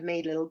 people have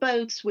made little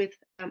boats with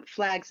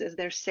flags as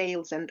their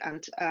sails and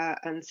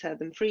set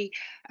them free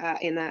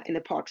in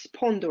a park's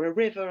pond or a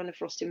river on a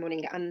frosty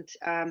morning. And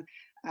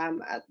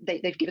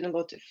they've given a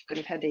lot of kind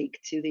of headache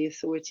to the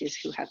authorities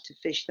who had to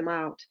fish them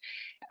out,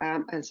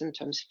 and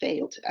sometimes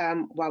failed.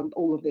 While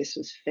all of this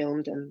was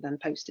filmed and then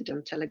posted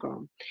on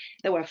Telegram,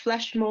 there were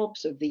flash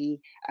mobs of the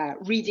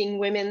reading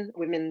women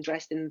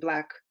dressed in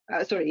black.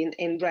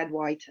 In red,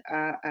 white,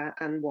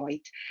 and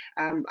white,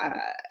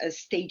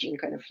 staging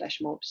kind of flash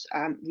mobs,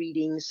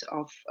 readings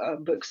of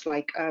books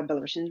like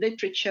Belarusian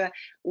literature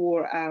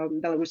or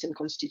Belarusian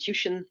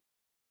constitution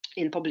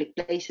in public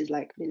places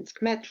like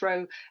Minsk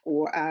metro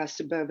or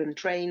suburban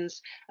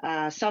trains.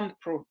 Some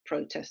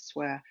protests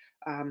were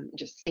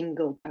just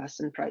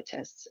single-person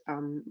protests,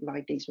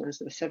 like these ones.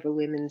 There were several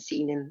women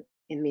seen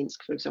in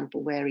Minsk, for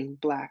example, wearing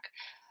black,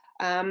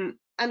 and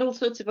all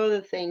sorts of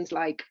other things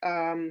like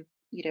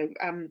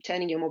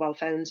turning your mobile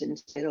phones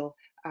into little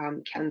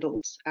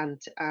candles and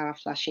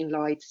flashing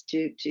lights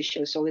to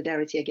show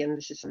solidarity. Again,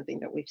 this is something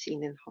that we've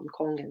seen in Hong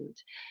Kong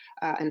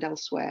and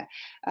elsewhere.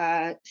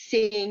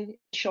 Seeing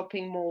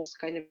shopping malls,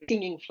 kind of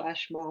singing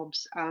flash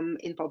mobs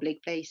in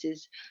public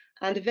places,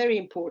 and a very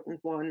important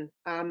one,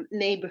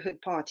 neighborhood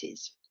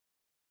parties.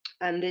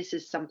 And this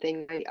is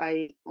something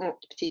I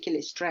want to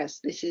particularly stress.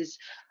 This is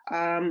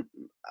a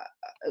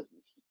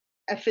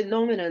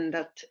phenomenon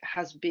that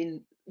has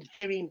been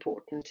very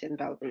important in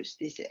Belarus,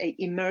 this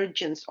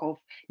emergence of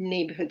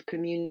neighborhood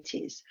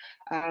communities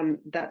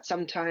that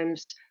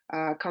sometimes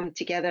come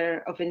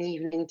together of an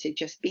evening to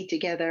just be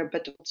together,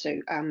 but also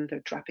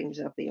the trappings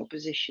of the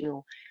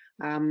oppositional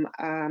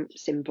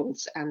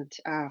symbols and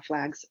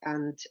flags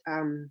and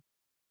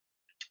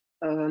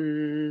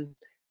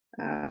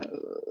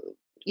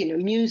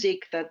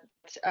music that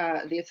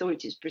the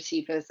authorities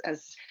perceive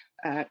as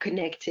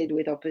connected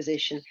with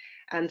opposition,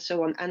 and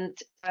so on. And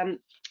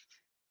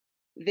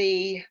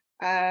the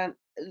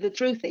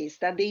truth is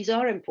that these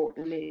are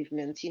important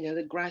movements,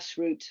 the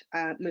grassroots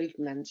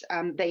movements.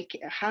 They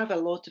have a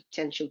lot of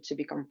potential to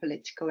become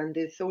political, and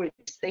the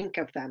authorities think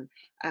of them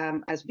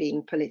as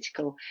being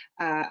political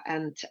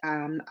and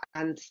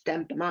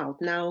stamp them out.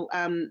 Now,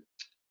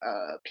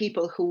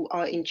 people who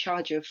are in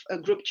charge of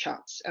group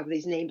chats of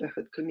these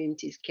neighborhood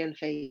communities can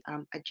face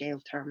a jail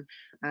term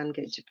and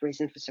go to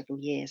prison for several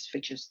years for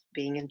just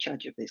being in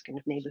charge of these kind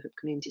of neighborhood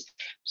communities.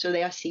 So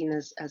they are seen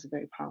as a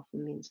very powerful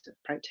means of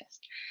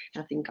protest.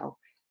 I think I'll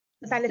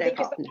step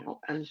up now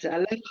and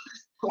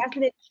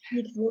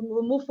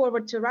we'll move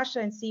forward to Russia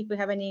and see if we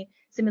have any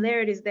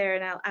similarities there.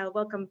 And I'll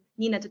welcome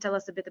Nina to tell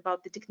us a bit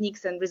about the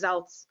techniques and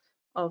results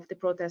of the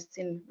protests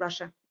in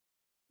Russia.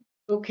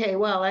 Okay,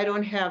 well, I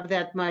don't have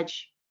that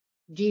much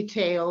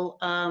detail.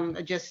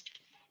 I just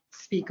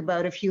speak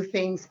about a few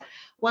things.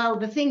 Well,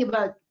 the thing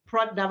about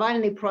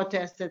Navalny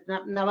protests, that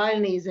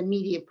Navalny is a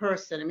media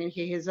person. I mean,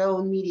 he has his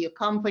own media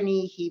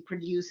company. He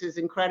produces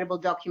incredible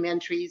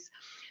documentaries.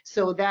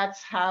 So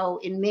that's how,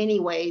 in many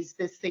ways,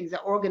 these things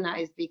are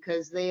organized,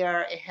 because they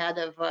are ahead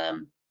of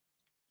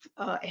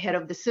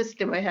the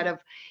system, ahead of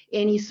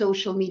any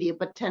social media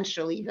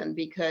potential, even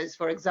because,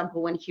 for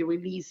example, when he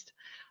released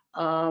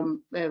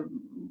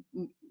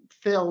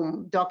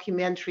film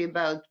documentary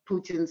about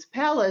Putin's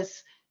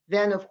palace,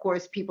 then of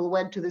course people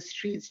went to the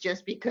streets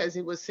just because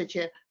it was such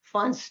a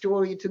fun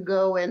story to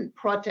go and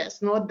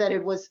protest. Not that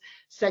it was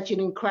such an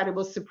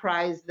incredible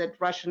surprise that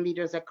Russian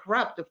leaders are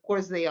corrupt. Of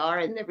course they are,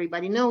 and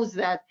everybody knows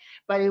that,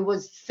 but it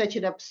was such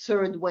an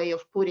absurd way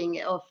of putting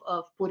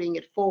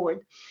it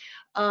forward.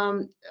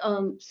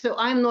 So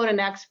I'm not an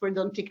expert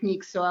on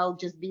techniques, so I'll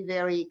just be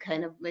very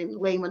kind of in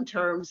layman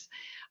terms.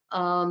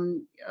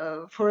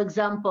 For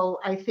example,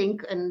 I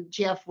think, and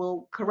Jeff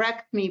will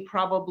correct me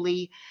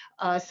probably,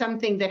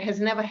 something that has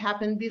never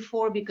happened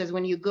before, because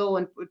when you go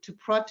to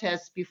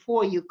protest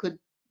before, you could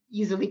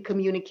easily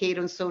communicate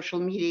on social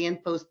media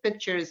and post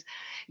pictures.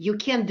 You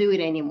can't do it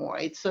anymore.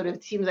 It sort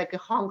of seems like a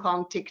Hong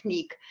Kong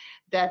technique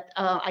that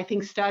I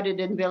think started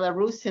in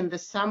Belarus in the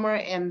summer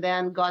and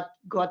then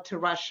got to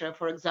Russia.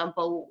 For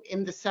example,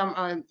 in the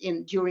summer,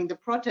 during the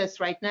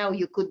protests right now,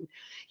 you couldn't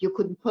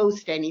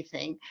post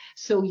anything.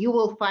 So you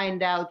will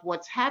find out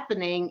what's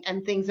happening,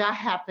 and things are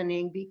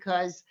happening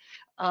because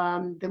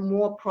the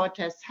more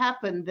protests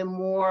happen, the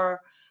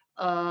more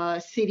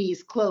city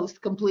is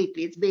closed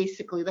completely. It's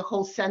basically the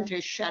whole center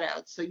is shut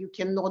out. So you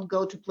cannot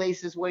go to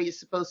places where you're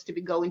supposed to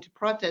be going to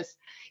protest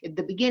at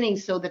the beginning.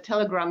 So the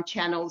Telegram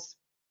channels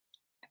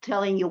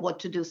telling you what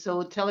to do.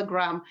 So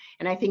Telegram,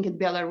 and I think in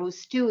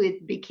Belarus too,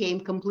 it became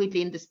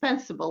completely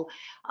indispensable.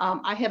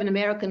 I have an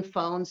American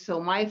phone, so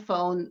my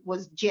phone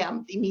was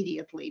jammed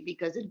immediately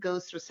because it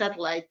goes through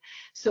satellite.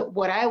 So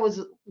what I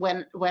was,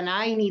 when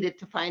I needed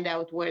to find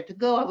out where to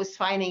go, I was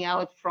finding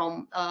out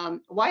from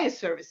wire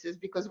services,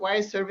 because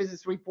wire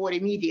services report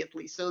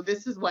immediately. So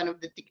this is one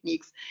of the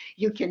techniques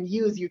you can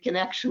use. You can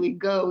actually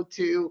go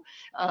to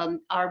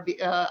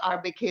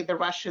RBK, the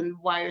Russian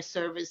wire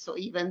service, or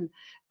even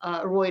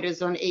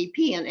Reuters on AP,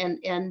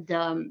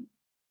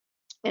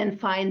 and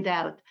find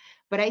out.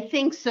 But I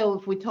think so.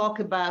 If we talk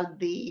about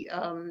the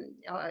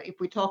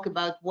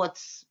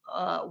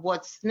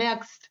what's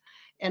next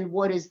and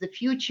what is the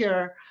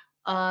future,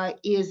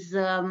 is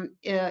a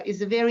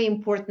very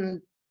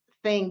important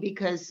thing,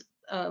 because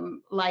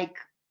like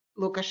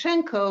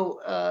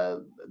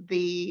Lukashenko,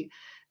 the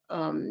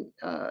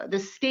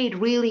state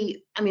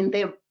really, I mean,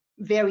 they're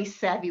very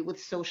savvy with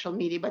social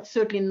media, but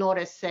certainly not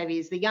as savvy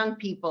as the young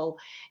people.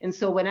 And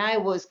so when I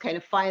was kind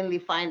of finally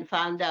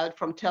found out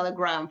from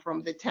Telegram,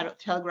 from the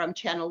Telegram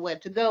channel where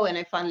to go, and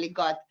I finally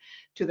got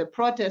to the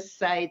protest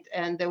site,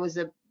 and there was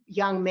a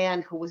young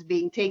man who was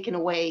being taken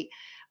away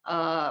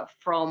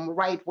from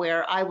right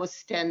where I was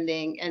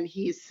standing, and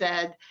he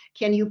said,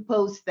 "Can you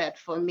post that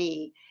for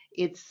me?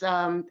 It's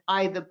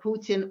either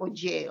Putin or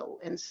jail."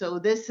 And so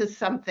this is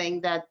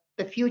something that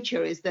the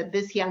future is, that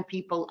these young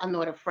people are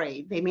not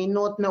afraid. They may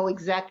not know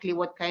exactly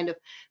what kind of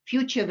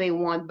future they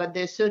want, but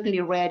they're certainly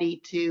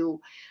ready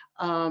to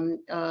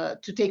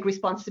take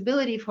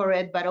responsibility for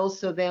it, but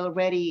also they're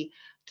ready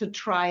to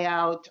try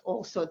out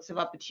all sorts of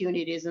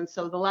opportunities. And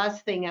so the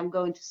last thing I'm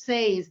going to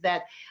say is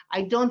that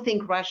I don't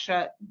think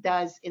Russia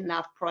does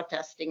enough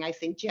protesting. I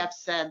think Jeff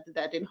said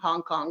that in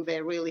Hong Kong,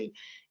 they're really,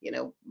 you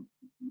know,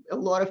 a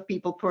lot of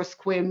people per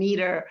square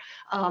meter.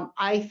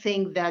 I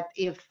think that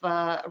if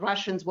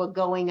Russians were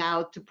going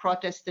out to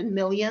protest in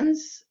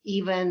millions,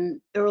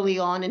 even early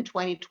on in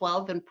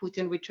 2012, when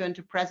Putin returned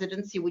to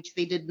presidency, which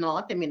they did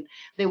not. I mean,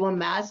 they were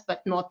mass,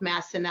 but not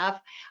mass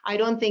enough. I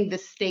don't think the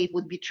state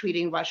would be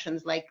treating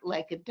Russians like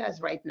it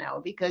does right now,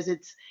 because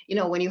it's, you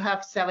know, when you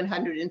have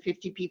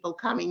 750 people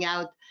coming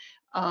out,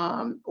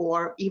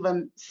 or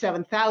even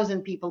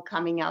 7,000 people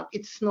coming out,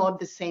 it's not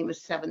the same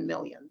as 7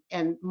 million.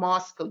 And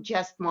Moscow,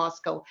 just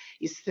Moscow,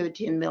 is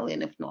 13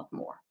 million, if not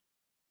more.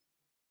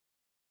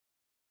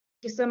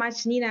 Thank you so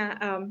much,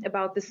 Nina,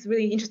 about this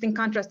really interesting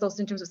contrast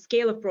also in terms of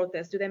scale of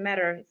protests. Do they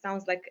matter? It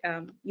sounds like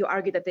you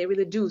argue that they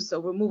really do. So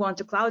we'll move on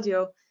to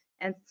Claudio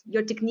and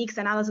your techniques,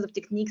 analysis of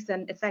techniques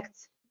and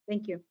effects.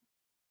 Thank you.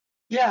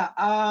 Yeah,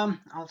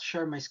 I'll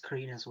share my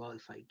screen as well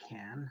if I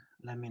can.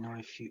 Let me know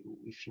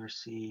if you're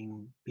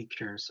seeing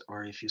pictures,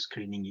 or if you're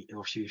screening,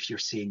 or if you're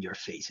seeing your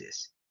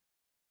faces.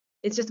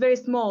 It's just very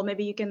small.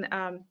 Maybe you can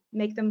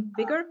make them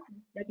bigger.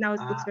 Right now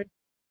it looks very.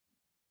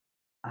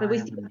 But we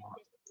see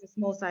a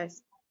small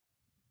size.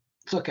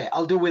 It's okay.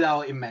 I'll do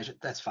without image.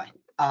 That's fine.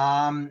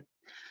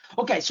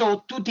 Okay,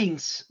 so two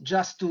things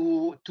just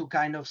to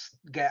kind of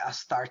get us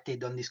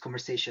started on this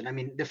conversation. I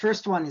mean, the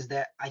first one is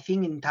that I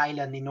think in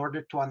Thailand, in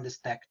order to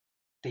understand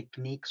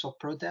techniques of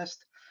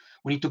protest,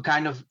 we need to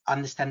kind of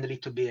understand a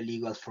little bit a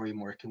legal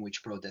framework in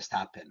which protests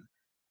happen.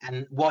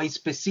 And what is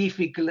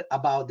specific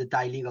about the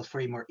Thai legal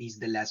framework is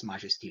the lèse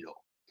majesté law,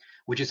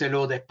 which is a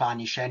law that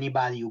punishes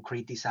anybody who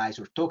criticizes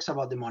or talks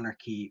about the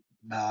monarchy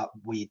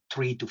with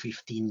 3 to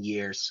 15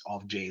 years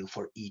of jail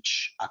for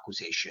each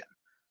accusation.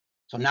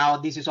 So now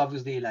this is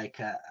obviously like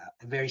a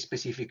very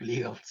specific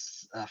legal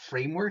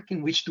framework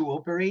in which to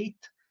operate,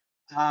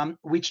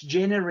 which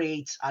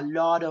generates a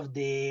lot of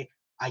the,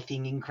 I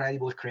think,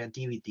 incredible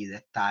creativity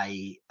that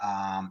Thai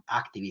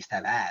activists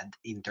have had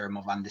in terms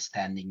of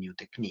understanding new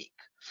technique.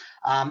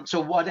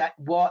 So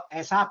what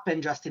has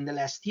happened just in the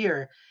last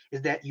year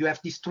is that you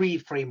have these three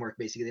frameworks,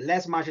 basically, the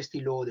lèse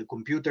majesté law, the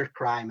computer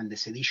crime, and the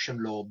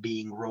sedition law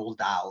being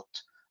rolled out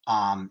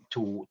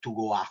to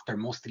go after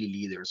mostly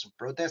leaders of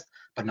protest,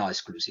 but not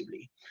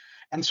exclusively.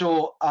 And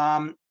so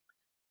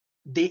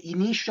the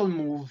initial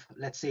move,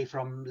 let's say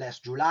from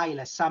last July,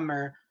 last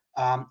summer,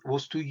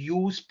 was to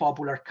use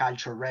popular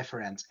culture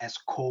reference as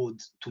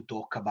codes to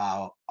talk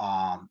about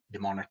the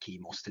monarchy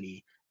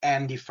mostly,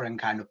 and different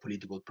kind of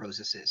political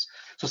processes.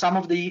 So some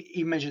of the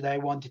image that I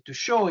wanted to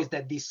show is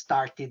that this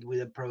started with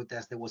a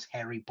protest that was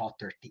Harry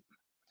Potter theme.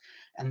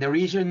 And the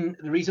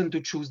reason to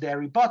choose the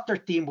Harry Potter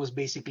theme was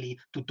basically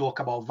to talk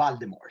about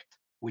Voldemort,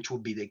 which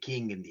would be the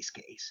king in this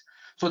case.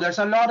 So there's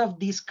a lot of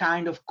this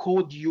kind of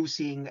code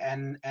using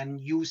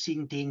and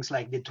using things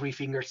like the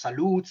three-finger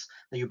salutes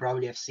that you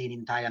probably have seen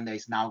in Thailand that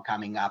is now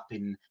coming up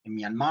in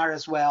Myanmar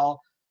as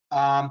well.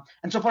 And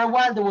so for a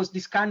while, there was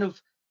this kind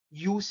of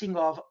using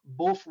of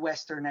both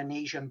Western and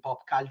Asian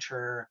pop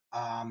culture,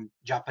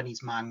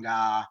 Japanese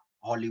manga,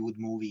 Hollywood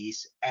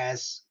movies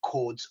as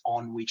codes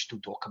on which to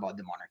talk about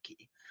the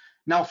monarchy.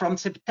 Now, from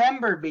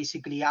September,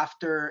 basically,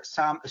 after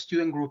a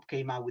student group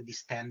came out with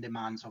these 10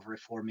 demands of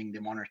reforming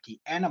the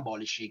monarchy and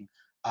abolishing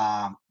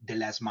the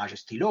lèse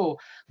majesté law,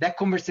 that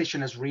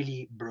conversation has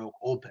really broke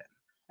open.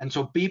 And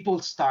so people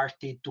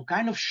started to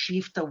kind of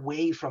shift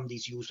away from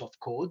this use of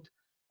code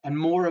and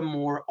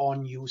more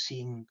on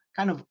using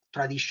kind of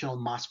traditional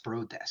mass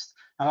protest.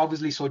 Now,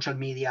 obviously, social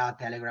media,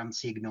 Telegram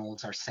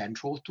signals are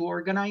central to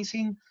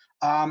organizing,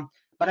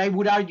 but I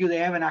would argue they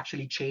haven't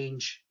actually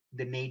changed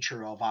the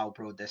nature of how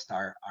protests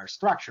are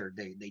structured.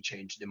 They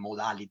change the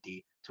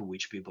modality through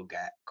which people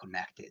get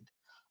connected.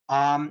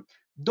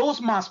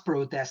 Those mass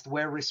protests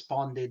were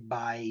responded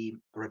by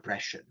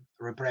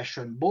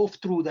repression both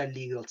through the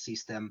legal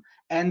system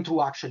and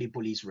through actually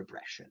police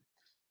repression.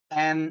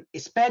 And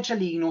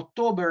especially in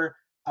October,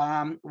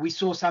 we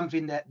saw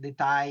something that the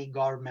Thai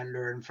government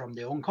learned from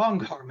the Hong Kong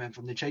government,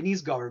 from the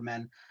Chinese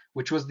government,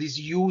 which was this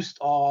use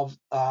of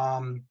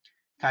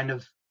kind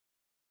of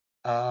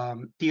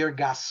tear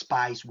gas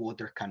spice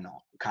water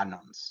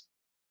cannons.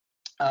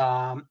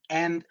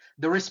 And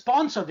the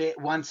response of it,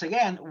 once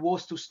again,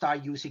 was to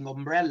start using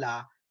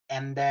umbrella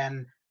and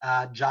then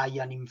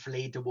giant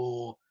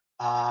inflatable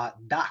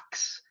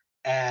ducks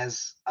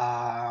as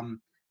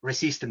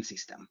resistance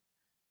system.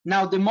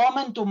 Now, the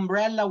moment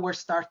umbrella were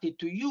started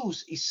to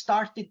use, it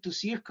started to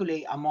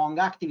circulate among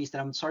activists,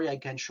 and I'm sorry I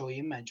can't show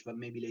image, but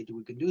maybe later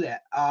we can do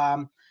that.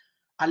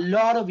 A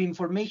lot of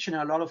information,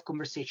 a lot of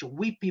conversation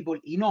with people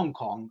in Hong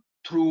Kong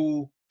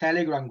through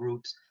Telegram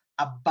groups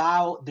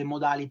about the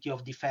modality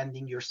of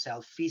defending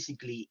yourself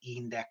physically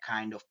in that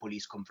kind of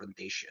police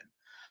confrontation.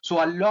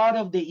 So a lot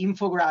of the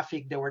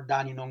infographic that were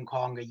done in Hong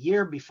Kong a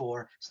year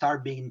before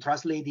start being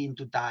translated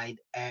into Thai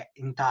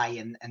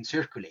and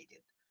circulated.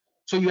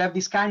 So you have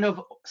this kind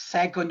of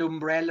second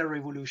umbrella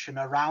revolution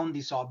around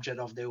this object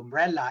of the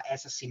umbrella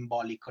as a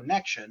symbolic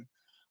connection,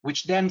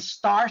 which then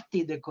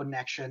started the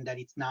connection that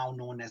is now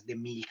known as the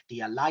Milk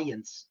Tea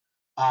Alliance,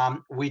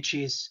 which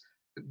is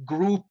a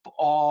group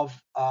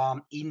of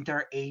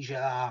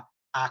inter-Asia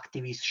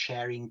activists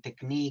sharing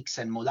techniques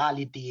and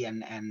modality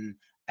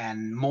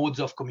and modes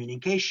of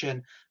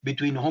communication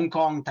between Hong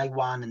Kong,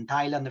 Taiwan, and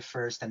Thailand at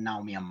first, and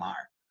now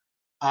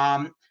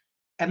Myanmar.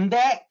 And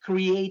that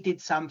created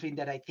something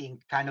that I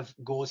think kind of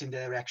goes in the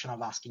direction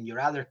of asking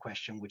your other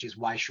question, which is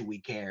why should we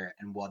care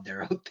and what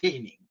they're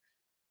obtaining?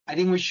 I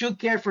think we should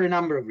care for a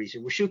number of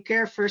reasons. We should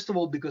care, first of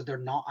all, because they're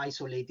not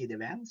isolated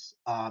events,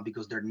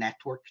 because they're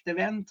networked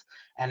events.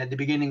 And at the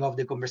beginning of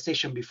the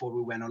conversation before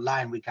we went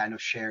online, we kind of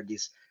shared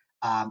this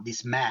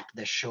map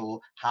that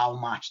show how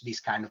much these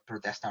kind of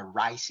protests are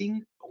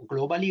rising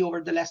globally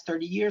over the last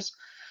 30 years.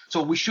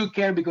 So we should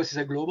care because it's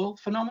a global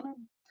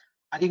phenomenon.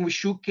 I think we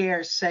should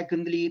care,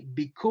 secondly,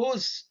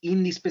 because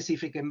in this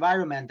specific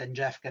environment, and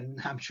Jeff can,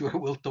 I'm sure,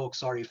 will talk,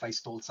 sorry if I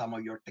stole some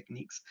of your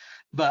techniques,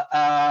 but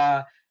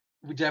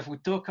Jeff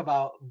would talk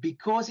about,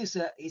 because it's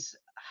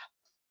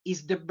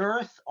this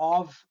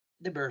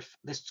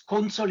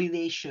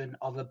consolidation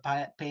of a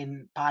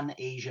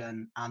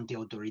pan-Asian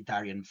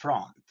anti-authoritarian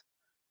front,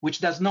 which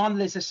does not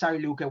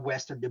necessarily look at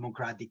Western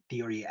democratic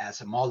theory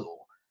as a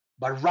model,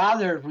 but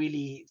rather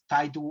really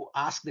try to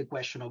ask the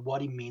question of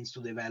what it means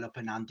to develop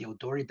an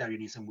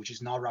anti-authoritarianism, which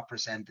is not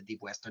representative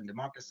Western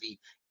democracy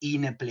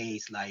in a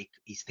place like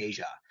East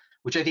Asia,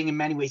 which I think in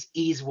many ways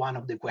is one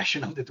of the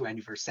questions of the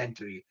 21st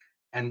century,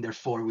 and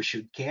therefore we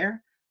should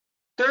care.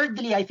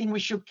 Thirdly, I think we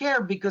should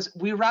care because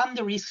we run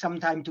the risk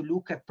sometimes to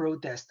look at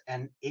protest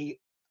and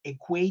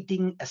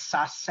equating a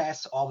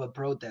success of a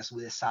protest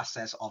with a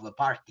success of a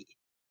party.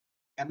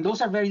 And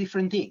those are very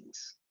different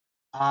things.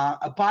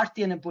 A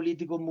party and a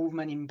political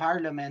movement in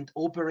parliament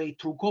operate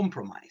through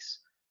compromise.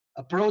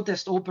 A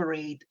protest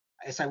operate,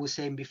 as I was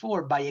saying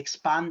before, by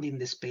expanding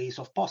the space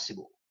of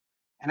possible.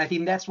 And I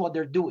think that's what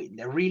they're doing.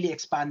 They're really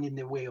expanding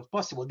the way of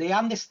possible. They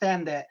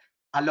understand that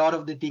a lot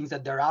of the things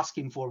that they're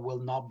asking for will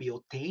not be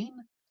obtained,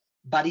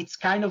 but it's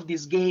kind of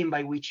this game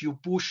by which you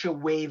push a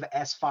wave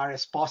as far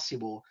as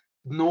possible,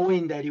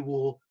 knowing that it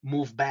will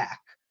move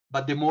back.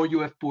 But the more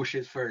you have pushed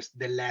it first,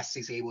 the less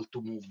it's able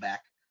to move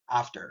back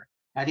after.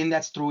 I think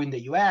that's true in the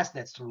US,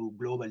 that's true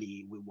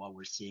globally with what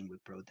we're seeing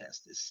with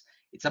protests.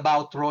 It's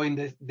about throwing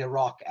the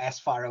rock as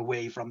far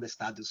away from the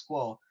status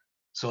quo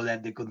so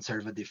that the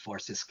conservative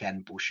forces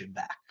can push it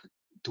back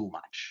too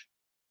much.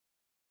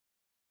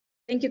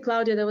 Thank you,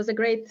 Claudio. That was a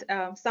great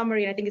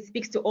summary, and I think it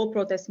speaks to all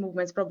protest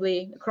movements,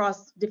 probably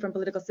across different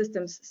political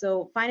systems.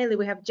 So finally,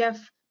 we have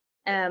Jeff,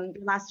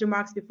 last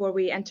remarks before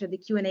we enter the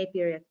Q&A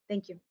period.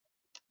 Thank you.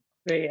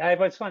 Great. I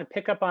just want to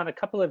pick up on a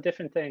couple of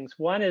different things.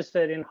 One is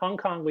that in Hong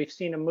Kong, we've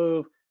seen a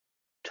move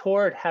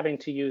toward having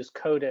to use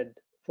coded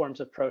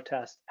forms of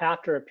protest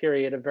after a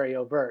period of very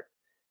overt.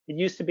 It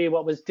used to be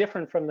what was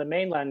different from the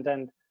mainland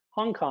and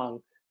Hong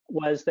Kong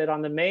was that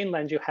on the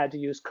mainland, you had to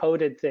use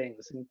coded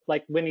things,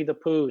 like Winnie the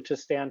Pooh to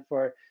stand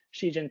for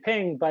Xi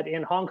Jinping, but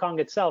in Hong Kong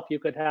itself, you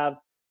could have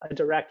a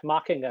direct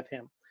mocking of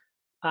him.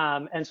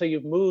 And so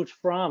you've moved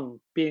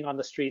from being on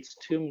the streets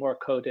to more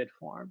coded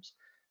forms.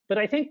 But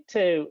I think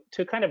to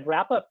kind of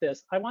wrap up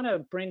this, I want to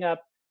bring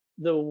up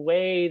the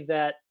way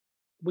that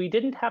we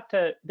didn't have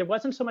to, there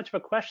wasn't so much of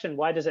a question,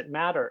 why does it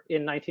matter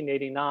in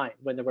 1989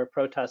 when there were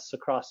protests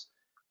across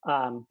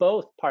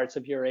both parts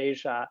of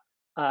Eurasia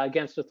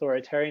against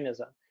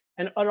authoritarianism.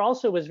 And it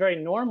also was very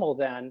normal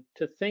then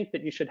to think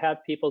that you should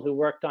have people who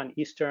worked on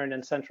Eastern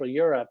and Central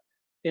Europe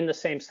in the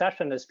same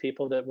session as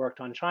people that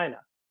worked on China.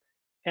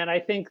 And I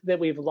think that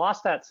we've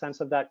lost that sense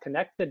of that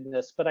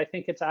connectedness, but I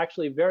think it's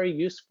actually very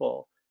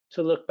useful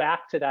to look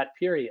back to that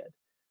period.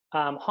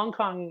 Hong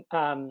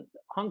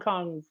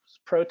Kong's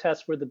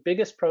protests were the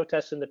biggest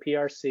protests in the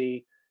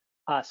PRC,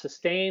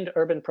 sustained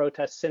urban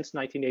protests since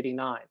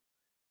 1989.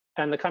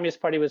 And the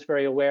Communist Party was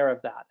very aware of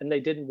that. And they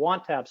didn't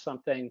want to have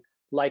something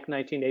like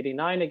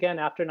 1989 again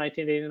after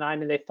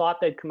 1989, and they thought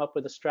they'd come up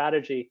with a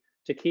strategy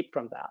to keep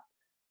from that.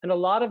 And a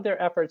lot of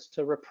their efforts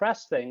to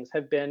repress things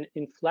have been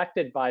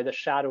inflected by the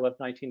shadow of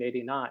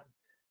 1989.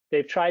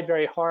 They've tried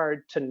very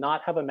hard to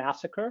not have a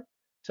massacre,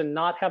 to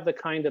not have the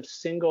kind of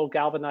single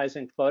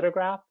galvanizing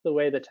photograph, the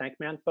way the Tank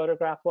Man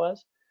photograph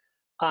was.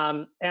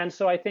 And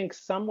so I think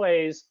some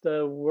ways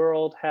the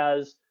world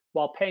has,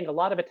 while paying a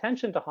lot of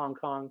attention to Hong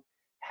Kong,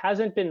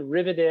 hasn't been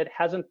riveted,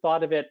 hasn't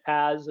thought of it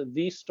as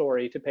the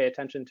story to pay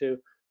attention to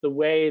the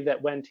way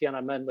that when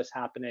Tiananmen was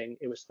happening,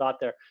 it was thought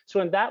there. So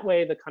in that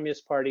way, the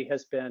Communist Party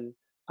has been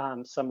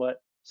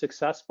somewhat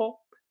successful.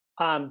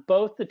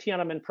 Both the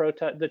Tiananmen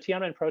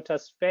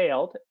protests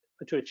failed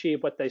to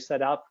achieve what they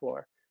set out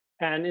for.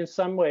 And in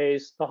some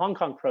ways, the Hong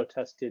Kong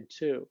protests did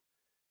too.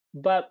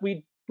 But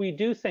we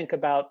do think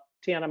about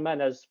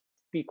Tiananmen as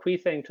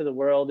bequeathing to the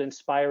world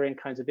inspiring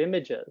kinds of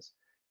images.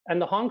 And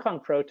the Hong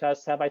Kong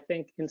protests have, I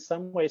think, in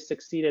some ways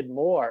succeeded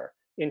more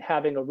in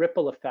having a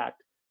ripple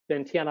effect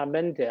than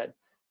Tiananmen did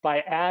by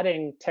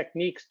adding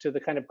techniques to the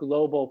kind of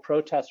global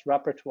protest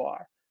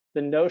repertoire.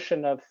 The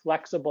notion of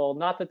flexible,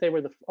 not that they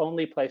were the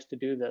only place to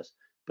do this,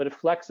 but a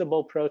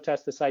flexible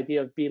protest, this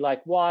idea of be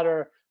like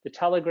water, the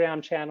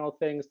Telegram channel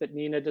things that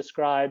Nina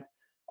described.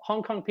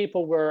 Hong Kong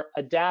people were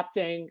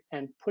adapting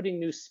and putting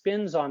new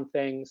spins on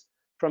things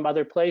from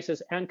other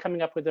places and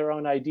coming up with their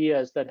own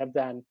ideas that have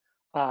then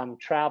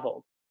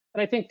traveled.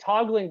 And I think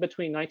toggling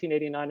between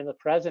 1989 and the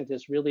present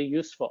is really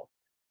useful.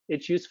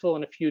 It's useful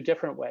in a few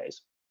different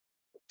ways.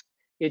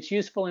 It's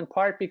useful in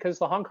part because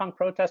the Hong Kong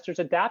protesters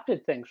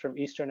adapted things from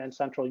Eastern and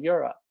Central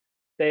Europe.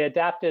 They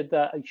adapted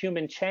the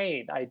human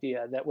chain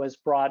idea that was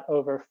brought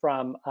over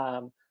from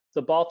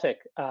the Baltic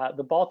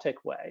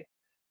way.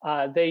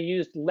 They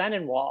used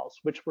Lenin walls,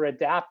 which were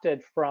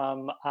adapted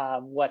from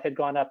what had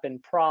gone up in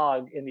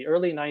Prague in the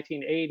early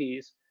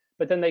 1980s,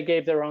 but then they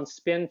gave their own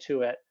spin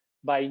to it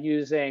by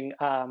using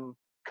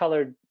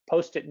colored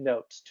Post-it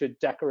notes to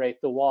decorate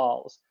the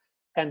walls.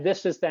 And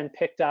this is then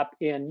picked up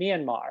in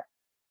Myanmar.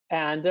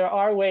 And there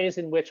are ways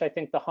in which I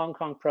think the Hong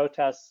Kong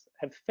protests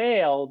have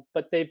failed,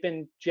 but they've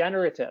been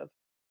generative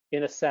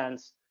in a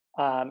sense,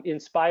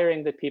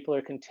 inspiring that people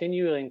are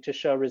continuing to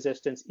show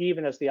resistance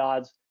even as the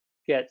odds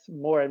get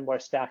more and more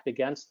stacked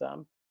against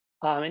them.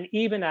 And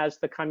even as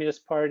the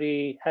Communist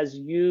Party has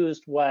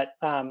used what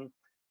the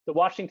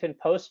Washington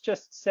Post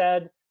just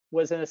said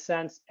was, in a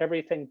sense,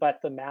 everything but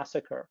the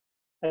massacre.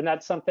 And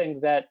that's something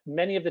that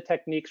many of the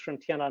techniques from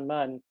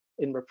Tiananmen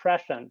in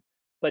repression,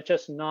 but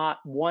just not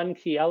one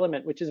key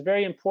element, which is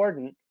very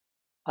important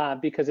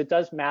because it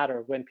does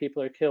matter when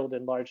people are killed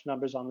in large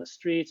numbers on the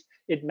streets.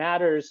 It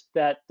matters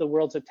that the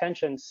world's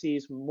attention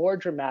sees more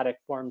dramatic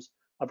forms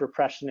of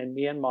repression in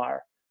Myanmar,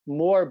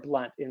 more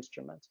blunt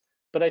instruments.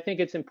 But I think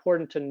it's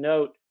important to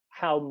note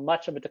how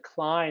much of a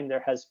decline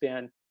there has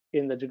been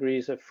in the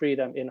degrees of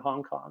freedom in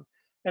Hong Kong.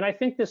 And I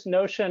think this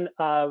notion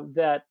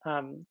that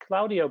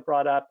Claudio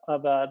brought up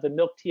of the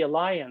Milk Tea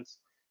Alliance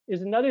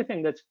is another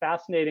thing that's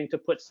fascinating to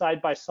put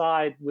side by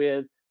side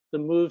with the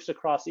moves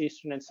across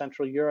Eastern and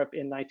Central Europe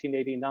in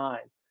 1989.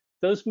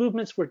 Those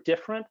movements were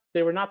different.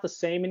 They were not the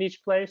same in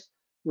each place.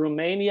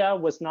 Romania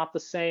was not the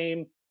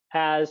same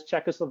as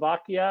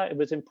Czechoslovakia. It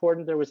was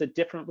important there was a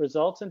different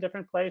results in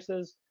different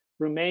places.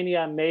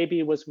 Romania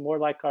maybe was more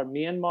like our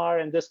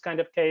Myanmar in this kind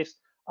of case.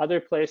 Other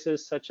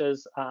places such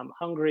as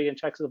Hungary and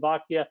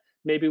Czechoslovakia,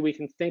 maybe we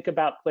can think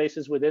about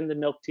places within the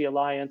Milk Tea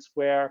Alliance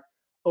where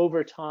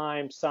over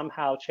time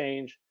somehow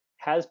change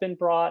has been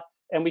brought,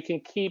 and we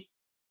can keep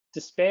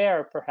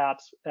despair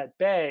perhaps at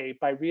bay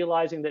by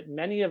realizing that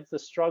many of the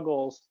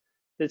struggles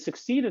that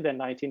succeeded in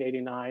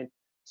 1989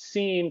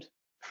 seemed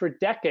for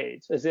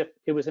decades as if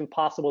it was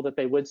impossible that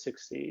they would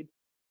succeed.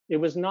 It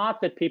was not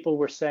that people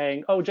were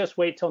saying, oh, just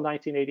wait till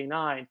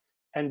 1989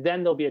 and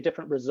then there'll be a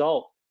different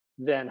result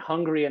than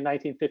Hungary in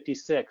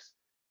 1956,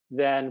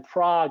 than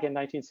Prague in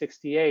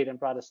 1968 and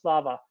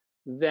Bratislava,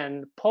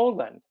 than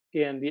Poland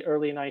in the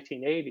early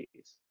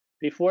 1980s.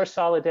 Before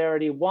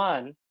Solidarity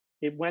won,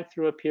 it went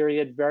through a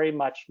period very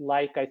much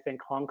like, I think,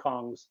 Hong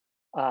Kong's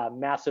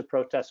massive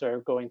protests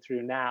are going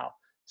through now.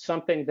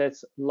 Something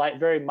that's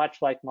very much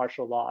like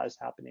martial law is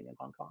happening in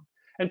Hong Kong.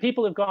 And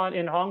people have gone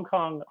in Hong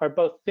Kong are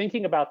both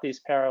thinking about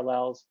these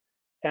parallels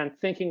and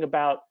thinking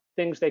about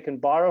things they can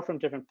borrow from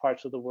different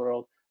parts of the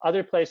world.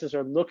 Other places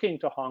are looking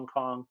to Hong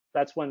Kong.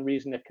 That's one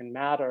reason it can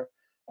matter.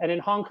 And in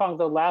Hong Kong,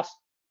 the last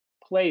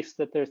place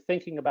that they're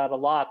thinking about a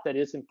lot that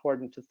is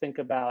important to think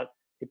about,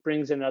 it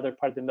brings in another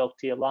part of the Milk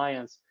Tea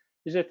Alliance,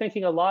 is they're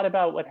thinking a lot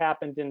about what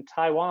happened in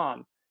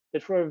Taiwan,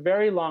 that for a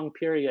very long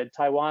period,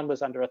 Taiwan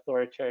was under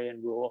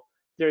authoritarian rule.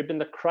 There had been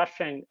the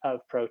crushing of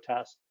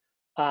protest,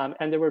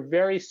 and there were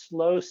very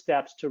slow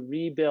steps to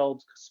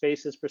rebuild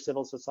spaces for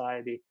civil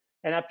society.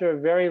 And after a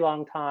very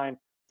long time,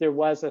 there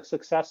was a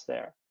success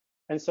there.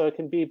 And so it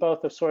can be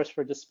both a source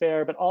for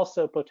despair, but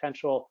also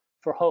potential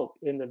for hope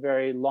in the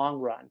very long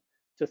run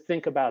to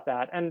think about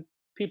that. And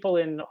people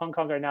in Hong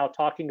Kong are now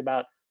talking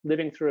about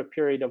living through a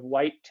period of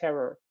white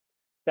terror.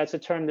 That's a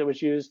term that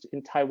was used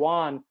in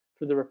Taiwan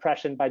for the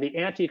repression by the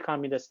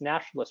anti-communist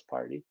Nationalist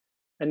Party.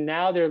 And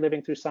now they're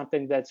living through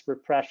something that's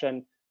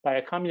repression by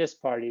a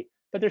communist party,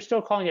 but they're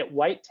still calling it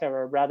white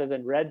terror rather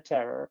than red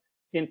terror,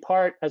 in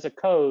part as a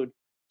code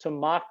to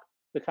mock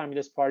the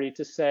Communist Party,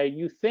 to say,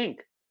 you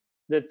think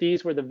that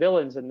these were the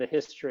villains in the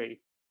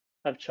history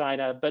of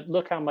China, but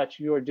look how much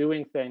you're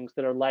doing things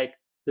that are like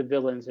the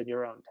villains in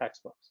your own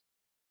textbooks.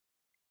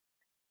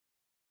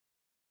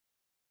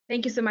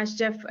 Thank you so much,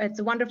 Jeff. It's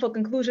a wonderful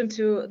conclusion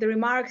to the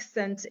remarks,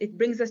 and it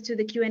brings us to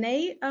the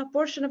Q&A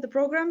portion of the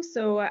program.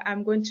 So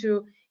I'm going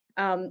to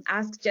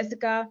ask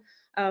Jessica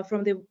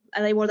from the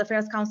LA World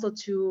Affairs Council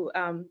to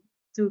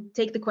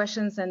take the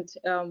questions, and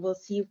we'll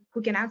see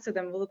who can answer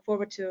them. We'll look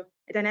forward to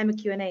a dynamic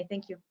Q&A.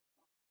 Thank you.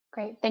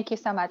 Great, thank you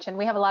so much. And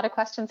we have a lot of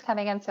questions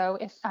coming in, so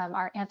if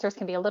our answers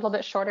can be a little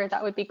bit shorter,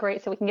 that would be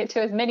great, so we can get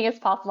to as many as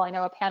possible. I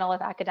know a panel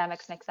of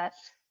academics makes that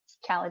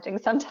challenging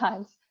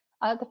sometimes.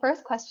 The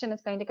first question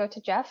is going to go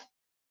to Jeff.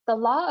 The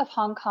law of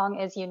Hong Kong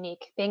is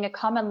unique, being a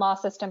common law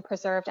system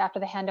preserved after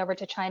the handover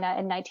to China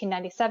in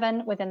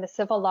 1997 within the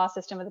civil law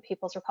system of the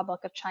People's Republic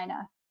of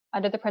China,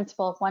 under the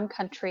principle of one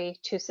country,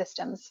 two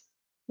systems.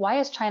 Why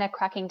is China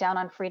cracking down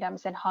on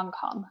freedoms in Hong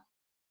Kong?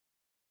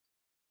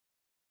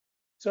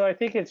 So I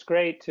think it's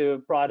great to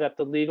have brought up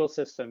the legal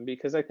system,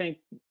 because I think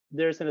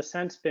there's in a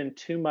sense been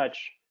too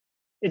much,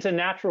 it's a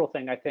natural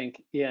thing, I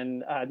think,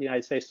 in the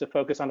United States to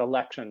focus on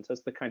elections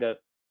as the kind of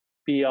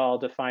be-all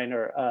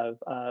definer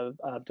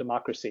of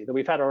democracy, that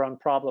we've had our own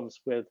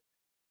problems with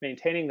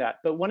maintaining that.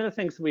 But one of the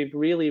things that we've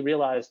really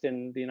realized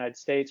in the United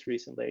States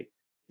recently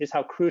is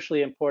how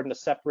crucially important a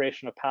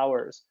separation of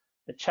powers,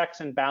 the checks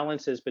and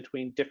balances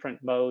between different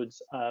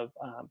modes of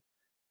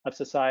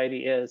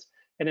society is.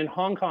 And in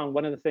Hong Kong,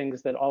 one of the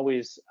things that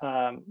always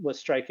was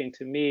striking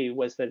to me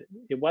was that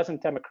it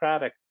wasn't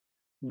democratic,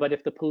 but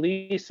if the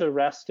police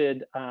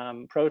arrested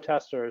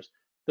protesters,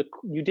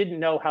 you didn't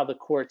know how the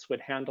courts would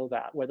handle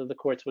that, whether the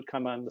courts would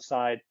come on the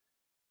side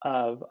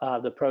of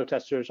the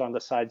protesters, on the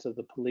sides of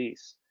the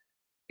police.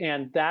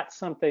 And that's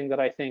something that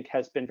I think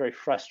has been very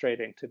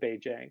frustrating to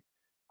Beijing.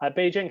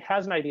 Beijing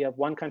has an idea of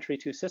one country,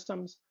 two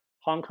systems.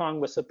 Hong Kong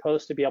was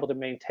supposed to be able to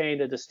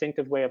maintain a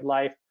distinctive way of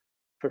life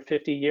for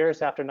 50 years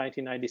after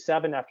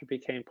 1997, after it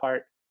became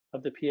part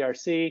of the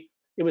PRC.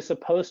 It was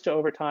supposed to,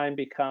 over time,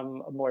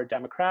 become more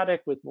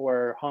democratic, with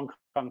more Hong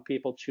Kong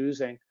people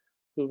choosing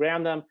who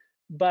ran them.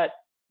 But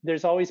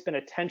there's always been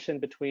a tension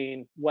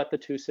between what the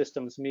two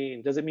systems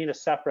mean. Does it mean a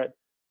separate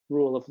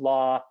rule of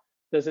law?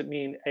 Does it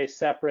mean a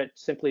separate,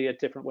 simply a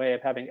different way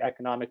of having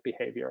economic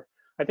behavior?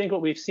 I think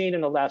what we've seen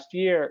in the last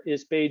year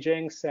is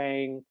Beijing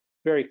saying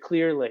very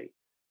clearly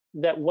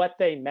that what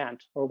they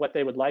meant, or what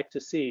they would like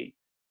to see,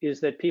 is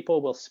that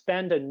people will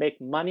spend and make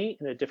money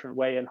in a different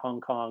way in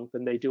Hong Kong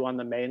than they do on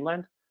the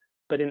mainland.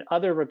 But in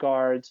other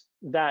regards,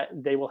 that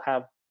they will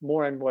have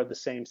more and more the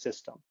same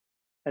system.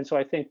 And so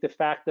I think the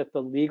fact that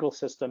the legal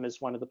system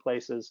is one of the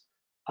places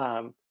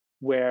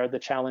where the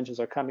challenges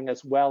are coming,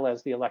 as well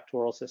as the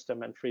electoral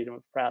system and freedom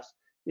of press,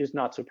 is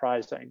not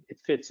surprising. It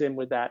fits in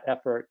with that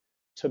effort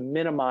to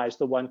minimize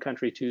the one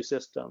country, two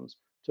systems,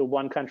 to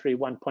one country,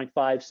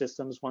 1.5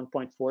 systems,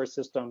 1.4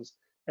 systems,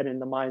 and in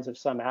the minds of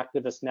some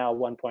activists now,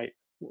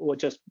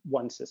 just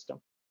one system.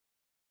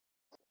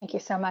 Thank you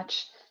so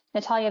much.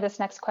 Natalya, this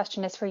next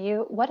question is for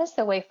you. What is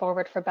the way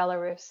forward for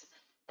Belarus?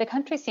 The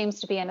country seems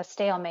to be in a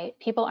stalemate.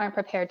 People aren't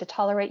prepared to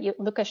tolerate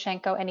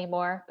Lukashenko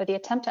anymore, but the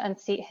attempt to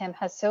unseat him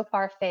has so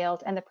far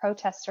failed, and the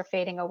protests are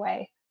fading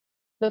away.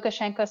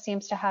 Lukashenko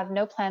seems to have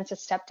no plans to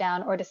step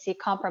down or to seek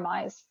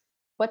compromise.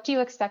 What do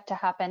you expect to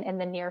happen in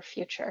the near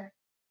future?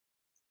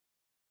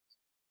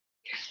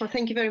 Well,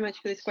 thank you very much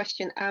for this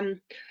question.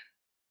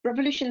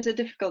 Revolutions are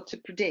difficult to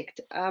predict,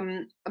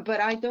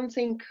 but I don't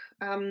think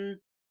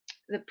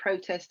the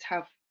protests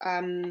have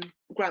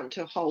ground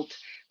to a halt,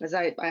 as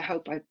I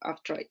hope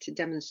I've tried to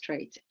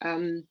demonstrate.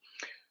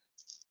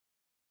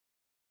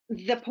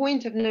 The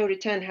point of no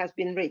return has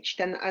been reached,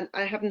 and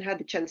I haven't had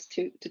the chance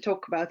to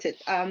talk about it,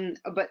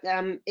 but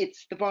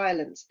it's the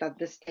violence that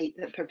the state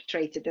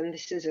perpetrated, and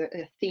this is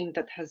a theme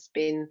that has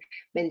been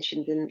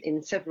mentioned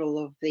in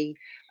several of the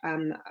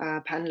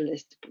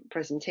panelist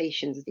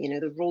presentations. You know,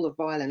 the role of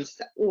violence,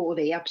 or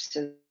the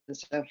absence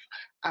of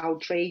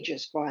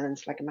outrageous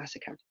violence like a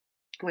massacre.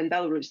 When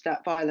Belarus,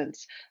 that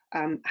violence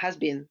has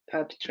been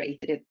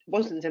perpetrated. It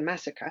wasn't a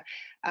massacre,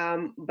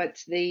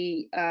 but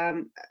the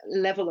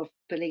level of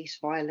police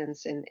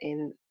violence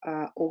in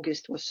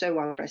August was so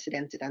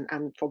unprecedented,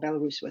 and for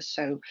Belarus was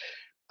so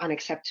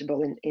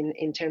unacceptable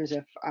in terms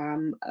of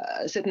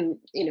certain,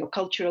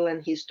 cultural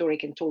and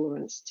historic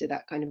intolerance to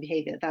that kind of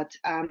behavior, that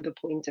the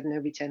point of no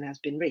return has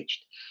been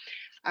reached.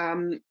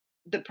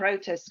 The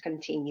protests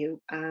continue,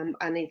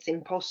 and it's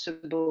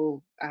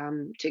impossible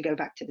to go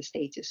back to the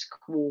status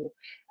quo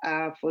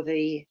for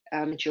the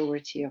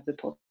majority of the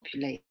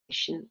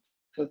population,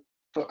 for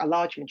for a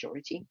large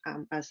majority,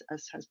 as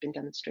has been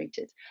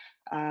demonstrated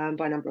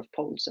by a number of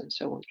polls and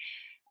so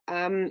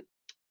on.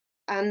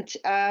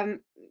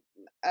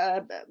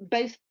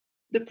 Both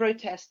the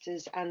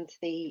protesters and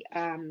the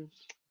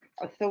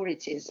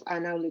authorities are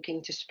now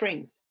looking to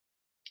spring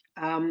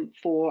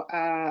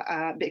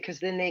because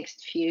the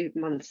next few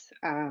months,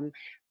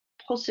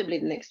 possibly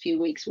the next few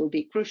weeks, will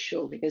be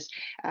crucial, because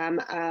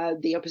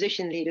the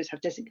opposition leaders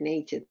have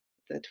designated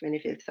the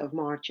 25th of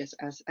March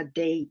as a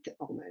date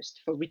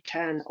almost for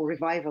return or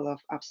revival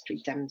of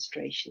street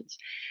demonstrations.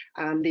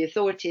 The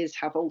authorities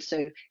have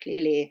also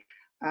clearly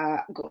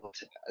got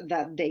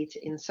that date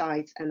in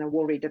sight and are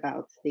worried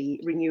about the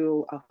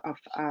renewal of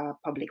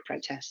public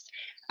protests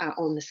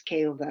on the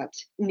scale that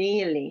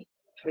nearly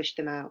pushed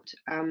them out.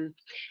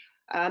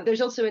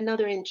 There's also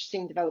another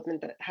interesting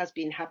development that has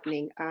been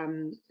happening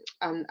and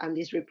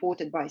is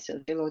reported by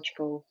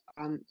sociological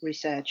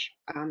research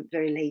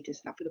very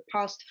latest. Now, for the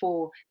past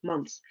 4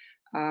 months,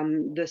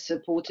 the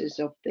supporters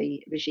of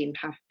the regime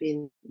have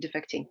been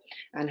defecting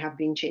and have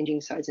been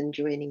changing sides and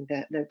joining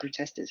the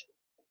protesters,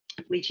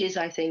 which is,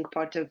 I think,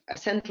 a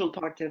central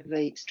part of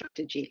the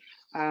strategy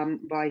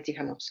by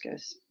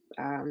Tikhanovskaya's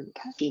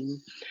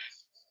team.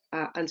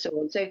 And so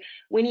on. So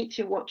we need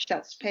to watch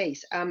that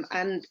space.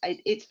 And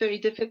it's very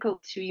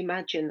difficult to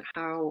imagine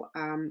how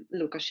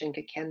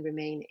Lukashenko can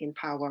remain in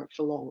power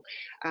for long.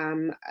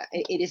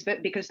 It is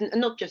because,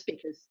 not just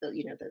because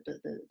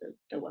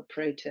there were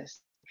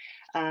protests,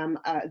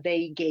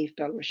 they gave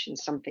Belarusians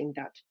something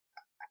that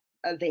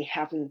they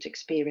haven't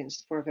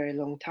experienced for a very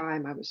long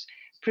time. I was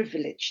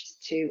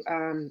privileged to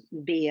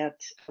be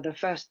at the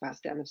first mass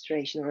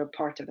demonstration, or a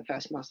part of the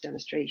first mass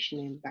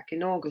demonstration back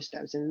in August.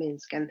 I was in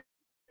Minsk, and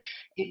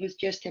it was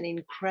just an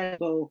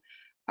incredible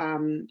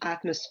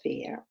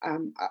atmosphere.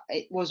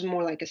 It was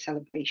more like a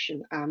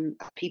celebration.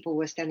 People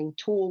were standing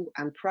tall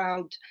and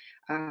proud,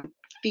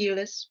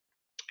 fearless,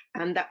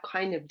 and that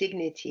kind of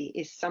dignity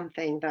is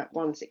something that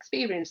one's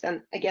experienced.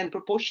 And again,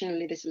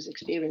 proportionally, this was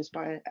experienced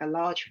by a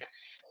large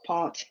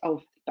part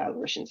of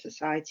Belarusian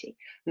society,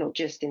 not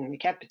just in the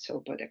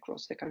capital, but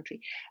across the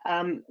country.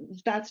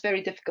 That's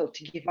very difficult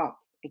to give up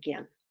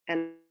again.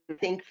 And I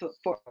think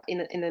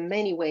in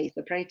many ways,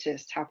 the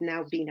protests have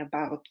now been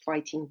about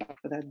fighting back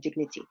for that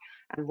dignity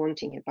and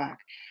wanting it back.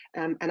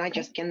 And I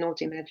just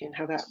cannot imagine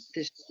how this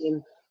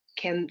regime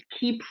can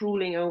keep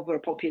ruling over a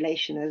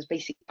population that is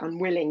basically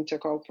unwilling to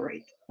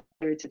cooperate.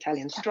 Whether it's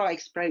Italian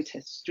strikes,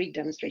 protests, street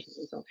demonstrations,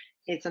 and so on.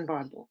 It's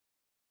unviable.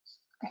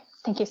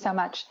 Thank you so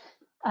much.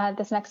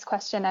 This next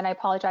question, and I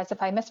apologize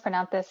if I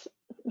mispronounce this,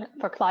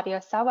 for Claudio.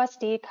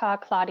 Sawasdee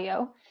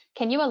Claudio.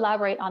 Can you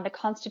elaborate on the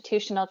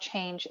constitutional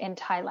change in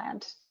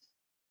Thailand?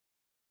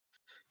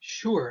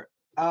 Sure.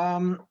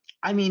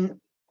 I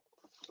mean,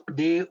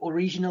 the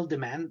original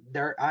demand,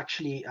 they're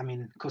actually,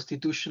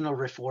 constitutional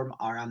reform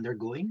are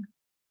undergoing.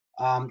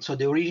 So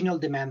the original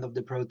demand of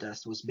the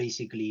protest was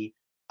basically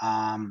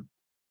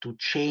to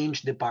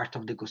change the part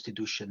of the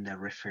constitution that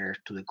referred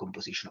to the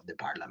composition of the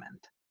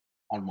parliament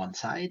on one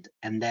side,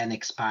 and then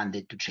expand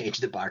it to change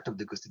the part of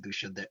the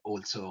constitution that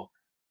also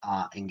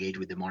engage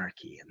with the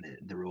monarchy and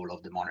the role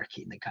of the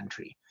monarchy in the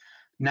country.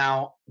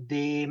 Now,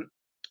 the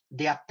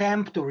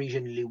attempt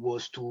originally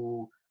was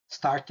to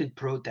started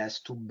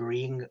protests to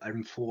bring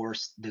and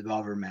force the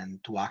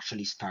government to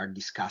actually start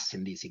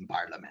discussing this in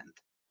parliament.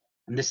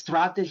 And the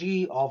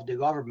strategy of the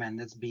government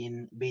has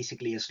been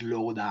basically a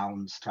slow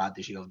down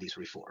strategy of this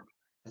reform.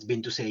 Has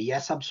been to say,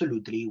 yes,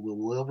 absolutely, we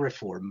will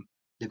reform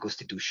the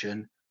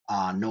constitution,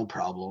 no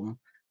problem.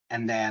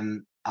 And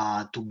then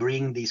to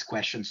bring these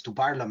questions to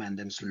parliament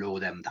and slow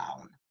them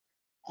down.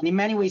 And in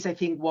many ways, I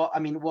think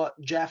what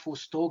Jeff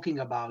was talking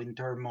about in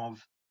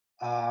terms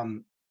of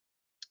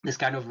this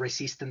kind of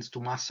resistance to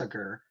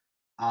massacre,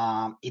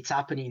 it's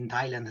happening in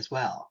Thailand as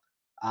well.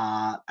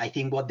 I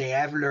think what they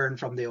have learned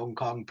from the Hong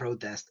Kong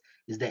protest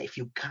is that if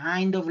you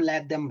kind of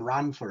let them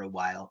run for a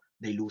while,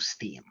 they lose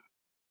steam.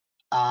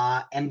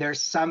 And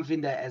there's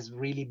something that has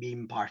really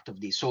been part of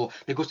this. So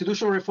the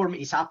constitutional reform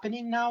is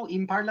happening now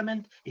in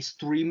parliament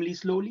extremely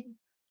slowly.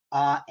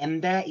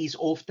 And that is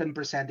often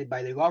presented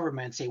by the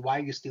government, say, why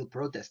are you still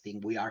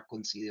protesting? We are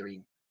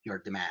considering your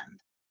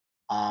demand.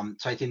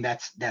 So I think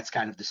that's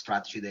kind of the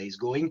strategy that is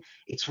going.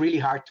 It's really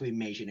hard to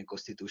imagine a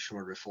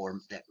constitutional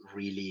reform that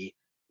really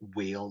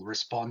will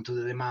respond to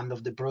the demand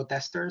of the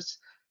protesters,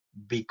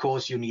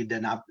 because you need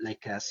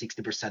like a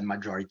 60%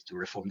 majority to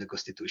reform the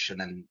constitution,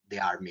 and the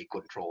army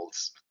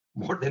controls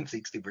more than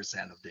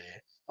 60%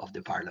 of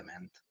the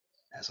parliament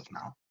as of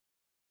now.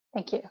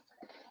 Thank you.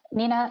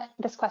 Nina,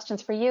 this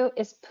question's for you.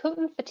 Is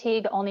Putin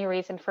fatigue only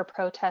reason for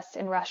protests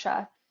in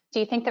Russia? Do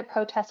you think that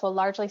protests will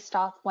largely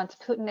stop once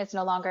Putin is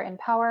no longer in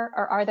power,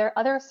 or are there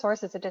other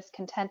sources of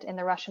discontent in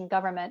the Russian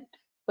government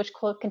which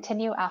will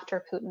continue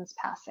after Putin's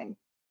passing?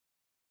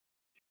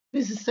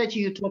 This is such a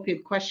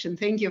utopian question.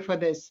 Thank you for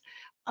this.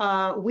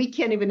 We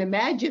can't even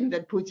imagine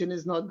that Putin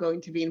is not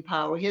going to be in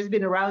power. He has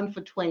been around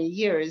for 20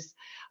 years.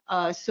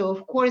 So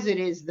of course it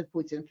is the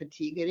Putin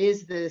fatigue. It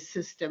is the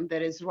system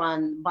that is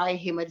run by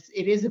him. It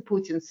is a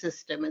Putin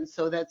system. And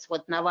so that's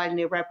what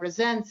Navalny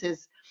represents,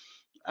 is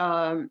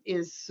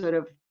sort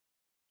of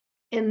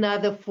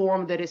another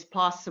form that is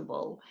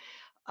possible.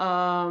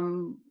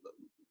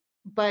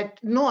 But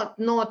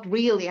not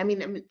really. I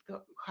mean,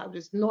 how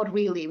does not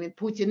really? I mean,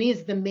 Putin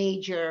is the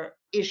major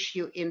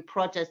issue in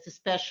protest,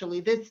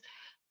 especially this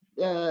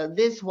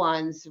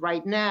ones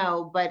right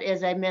now. But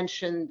as I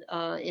mentioned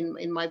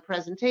in my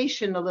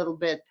presentation a little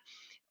bit,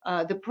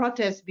 the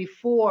protests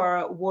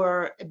before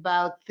were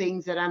about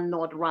things that are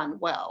not run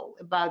well,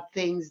 about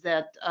things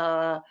that,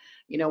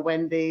 you know,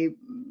 when the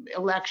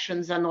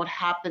elections are not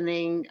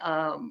happening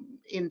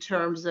in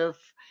terms of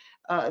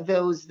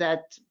those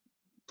that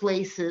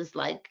places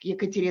like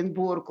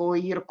Yekaterinburg or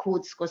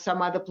Irkutsk or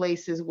some other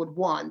places would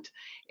want,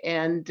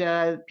 and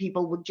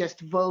people would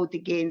just vote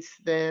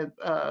against the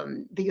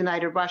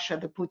United Russia,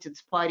 the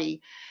Putin's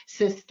party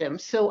system.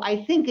 So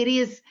I think it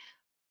is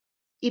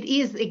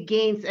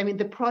against, I mean,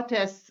 the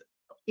protests,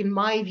 in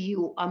my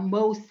view, are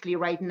mostly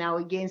right now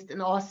against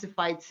an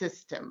ossified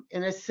system,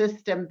 in a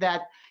system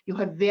that you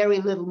have very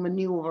little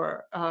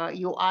maneuver.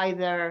 You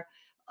either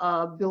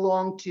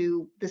belong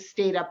to the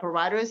state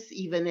apparatus,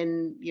 even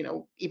in, you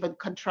know, even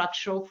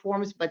contractual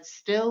forms, but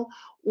still,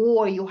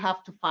 or you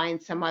have to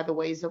find some other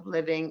ways of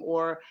living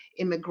or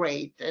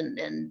immigrate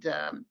and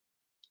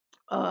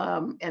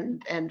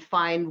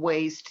find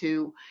ways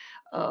to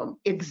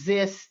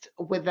exist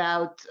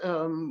without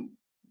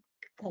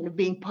kind of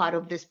being part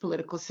of this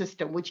political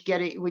system, which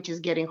is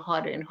getting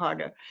harder and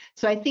harder.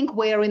 So I think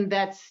we're in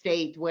that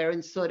state, we're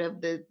in sort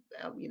of the,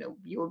 you know,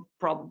 you're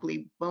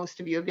probably, most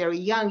of you are very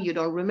young, you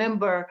don't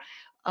remember,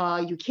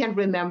 you can't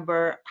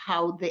remember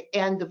how the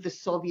end of the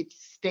Soviet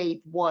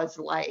state was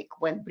like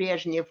when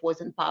Brezhnev was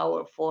in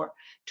power for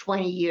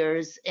 20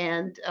 years.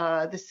 And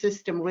the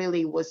system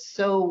really was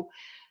so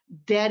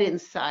dead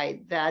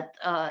inside that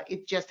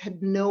it just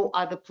had no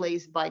other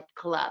place but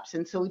collapse.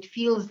 And so it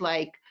feels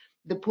like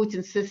the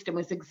Putin system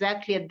is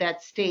exactly at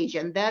that stage.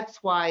 And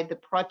that's why the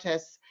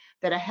protests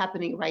that are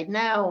happening right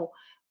now,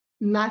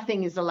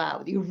 nothing is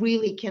allowed. You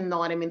really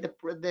cannot. I mean,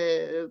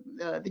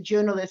 the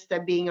journalists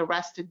are being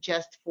arrested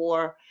just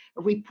for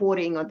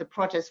reporting on the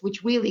protests,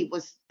 which really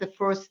was the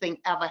first thing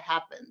ever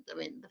happened. I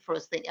mean, the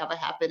first thing ever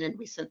happened in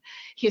recent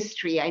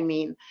history, I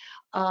mean.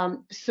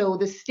 So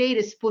the state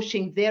is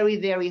pushing very,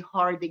 very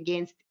hard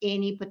against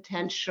any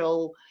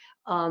potential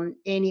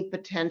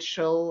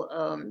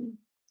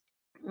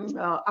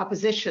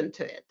opposition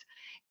to it.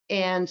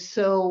 And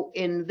so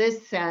in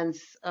this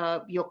sense,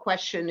 your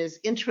question is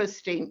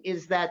interesting,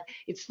 is that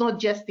it's not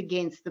just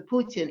against the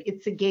Putin,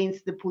 it's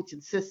against the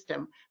Putin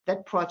system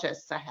that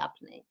protests are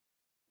happening.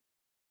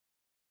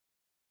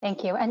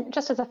 Thank you. And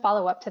just as a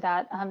follow-up to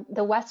that,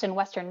 the West and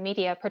Western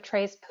media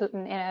portrays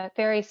Putin in a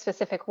very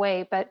specific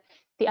way, but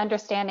the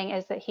understanding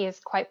is that he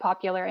is quite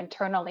popular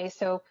internally.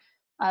 So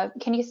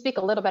can you speak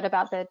a little bit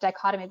about the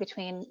dichotomy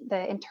between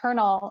the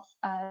internal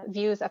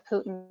views of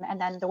Putin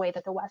and then the way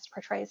that the West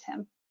portrays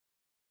him?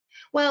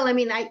 Well, I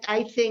mean,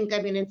 I think, I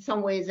mean, in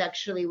some ways,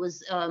 actually,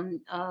 was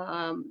an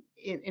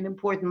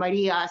important.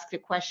 Maria asked a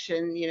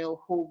question, you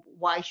know,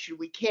 why should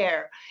we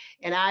care?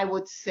 And I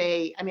would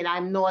say, I mean,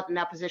 I'm not an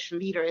opposition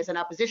leader. As an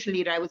opposition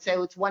leader, I would say,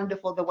 oh, it's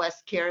wonderful the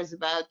West cares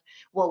about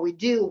what we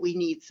do. We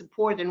need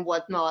support and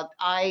whatnot.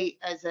 I,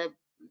 as a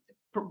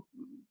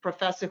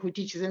professor who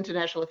teaches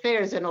international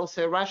affairs and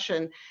also a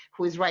Russian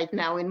who is right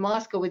now in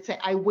Moscow, would say,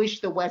 I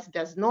wish the West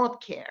does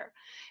not care.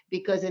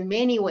 Because in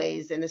many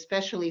ways, and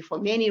especially for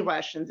many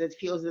Russians, it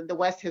feels that the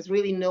West has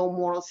really no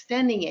moral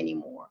standing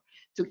anymore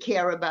to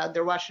care about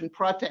the Russian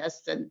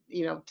protests and,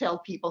 you know, tell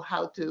people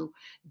how to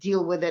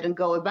deal with it and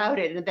go about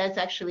it. And that's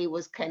actually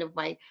was kind of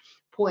my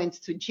points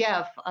to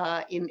Jeff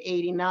in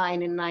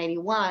 89 and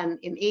 91.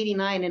 In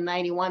 89 and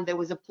 91, there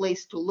was a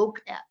place to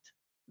look at.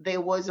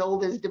 There was all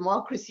these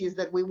democracies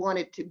that we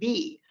wanted to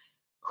be.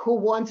 Who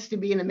wants to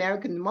be an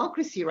American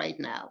democracy right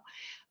now?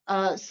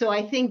 So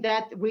I think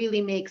that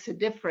really makes a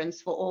difference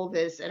for all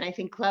this. And I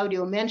think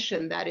Claudio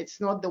mentioned that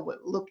it's not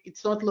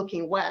it's not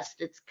looking west.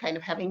 It's kind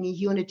of having a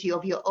unity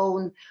of your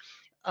own.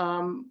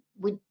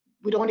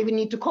 We don't even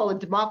need to call it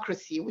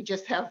democracy. We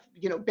just have,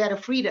 you know, better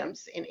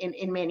freedoms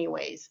in many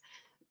ways.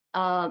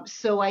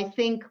 So I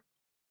think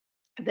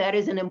that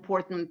is an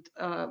important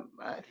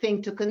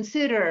thing to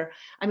consider.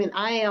 I mean,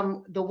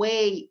 the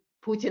way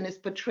Putin is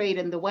portrayed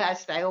in the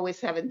West, I always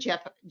have, and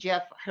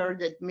Jeff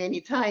heard it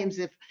many times,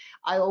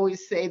 I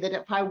always say that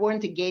if I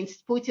weren't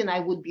against Putin,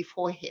 I would be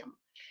for him.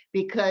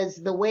 Because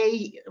the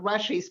way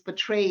Russia is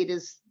portrayed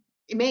is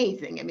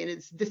amazing. I mean,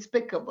 it's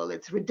despicable,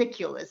 it's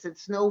ridiculous,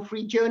 it's no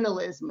free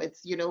journalism.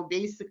 It's, you know,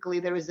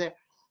 basically there is a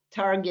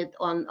target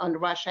on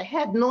Russia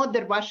head. Not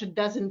that Russia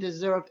doesn't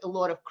deserve a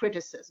lot of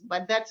criticism,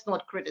 but that's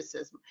not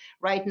criticism.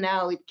 Right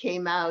now it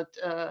came out,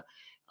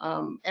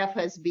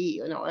 FSB,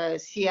 you know,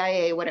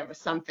 CIA, whatever,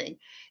 something,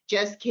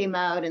 just came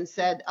out and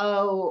said,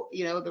 oh,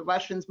 you know, the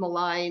Russians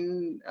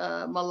malign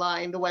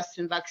the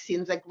Western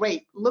vaccines. Like,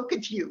 great, look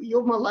at you.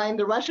 You malign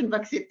the Russian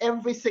vaccine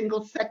every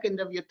single second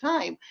of your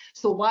time.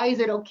 So why is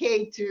it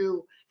okay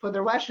for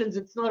the Russians?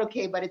 It's not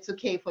okay, but it's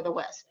okay for the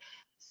West.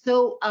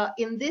 So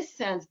in this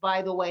sense,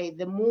 by the way,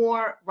 the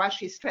more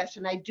Russia is stressed,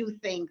 and I do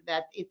think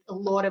that a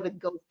lot of it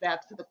goes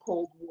back to the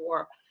Cold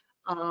War,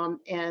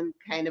 and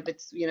kind of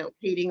it's,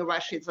 hating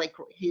Russia, it's like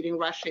hating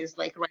Russia is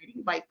like riding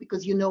a bike,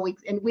 because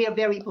and we are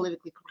very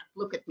politically correct.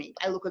 Look at me.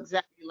 I look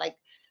exactly like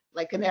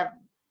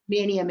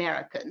many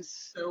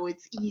Americans. So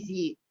it's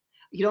easy.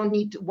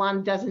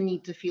 One doesn't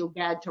need to feel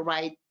bad to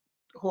write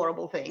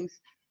horrible things.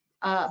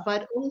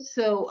 But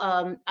also,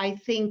 I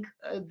think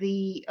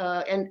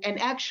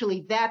and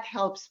actually that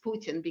helps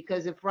Putin,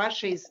 because if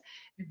Russia is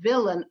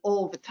villain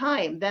all the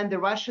time, then the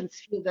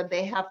Russians feel that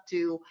they have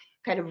to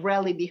kind of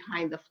rally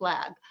behind the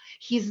flag.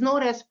 He's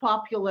not as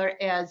popular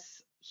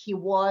as he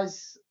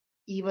was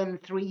even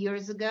 3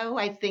 years ago.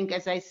 I think,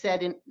 as I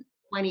said, in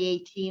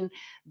 2018,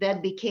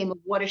 that became a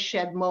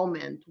watershed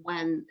moment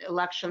when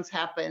elections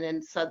happened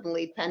and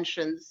suddenly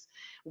pensions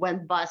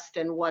went bust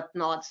and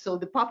whatnot. So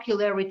the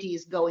popularity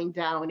is going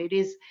down. It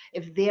is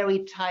a very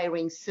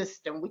tiring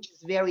system, which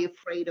is very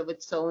afraid of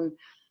its own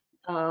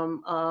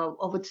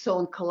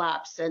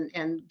collapse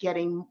and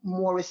getting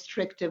more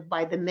restrictive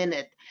by the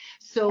minute.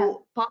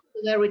 So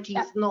popularity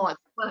is not,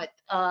 but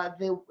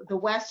the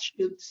West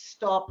should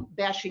stop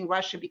bashing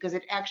Russia, because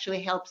it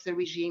actually helps the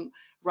regime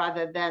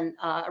rather than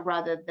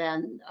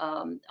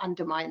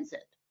undermines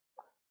it.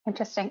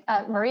 Interesting.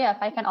 Maria,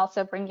 if I can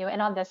also bring you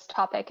in on this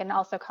topic and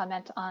also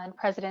comment on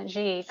President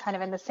Xi, kind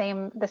of in the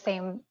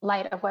same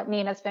light of what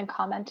Nina's been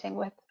commenting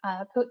with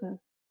Putin.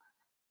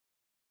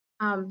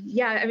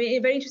 Yeah, I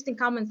mean, very interesting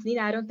comments,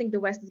 Nina. I don't think the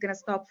West is going to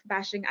stop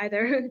bashing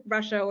either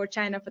Russia or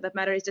China, for that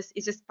matter. It's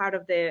just part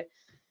of the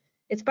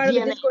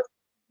discourse.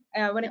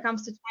 When it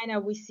comes to China,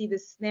 we see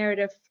this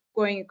narrative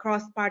going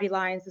across party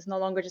lines. It's no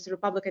longer just a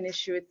Republican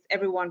issue. It's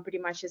everyone pretty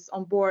much is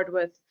on board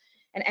with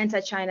an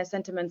anti-China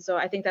sentiment. So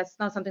I think that's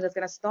not something that's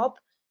going to stop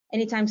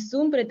anytime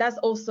soon, but it does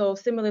also,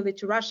 similarly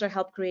to Russia,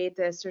 help create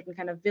a certain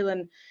kind of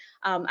villain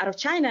out of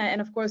China. And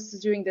of course,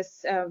 during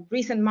this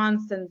recent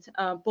months and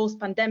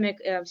post-pandemic,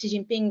 Xi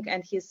Jinping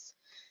and his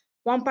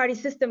one-party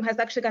system has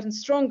actually gotten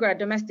stronger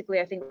domestically,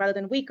 I think, rather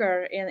than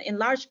weaker, in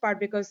large part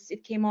because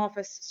it came off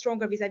as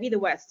stronger vis-a-vis the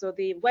West. So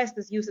the West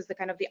is used as the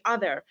kind of the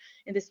other,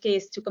 in this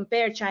case, to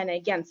compare China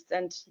against.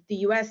 And the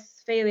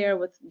US failure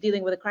with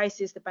dealing with the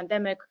crisis, the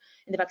pandemic,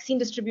 and the vaccine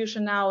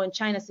distribution now, and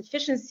China's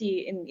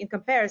efficiency in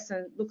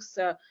comparison looks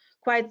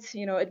quite,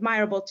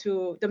 admirable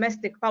to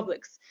domestic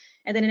publics.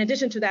 And then in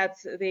addition to that,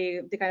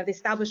 the kind of the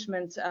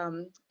establishment,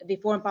 the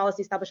foreign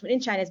policy establishment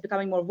in China is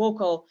becoming more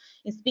vocal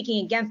in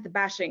speaking against the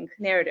bashing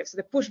narrative. So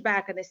they push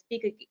back and they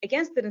speak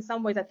against it in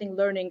some ways, I think,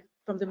 learning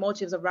from the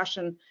motives of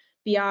Russian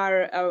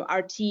PR,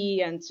 RT,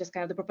 and just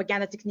kind of the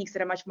propaganda techniques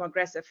that are much more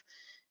aggressive.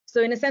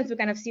 So in a sense, we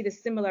kind of see the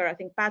similar, I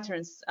think,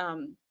 patterns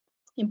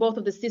in both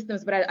of the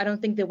systems, but I don't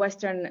think the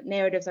Western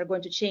narratives are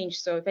going to change.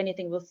 So if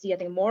anything, we'll see, I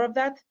think, more of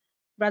that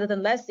rather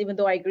than less, even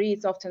though I agree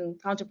it's often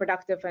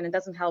counterproductive and it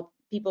doesn't help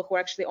people who are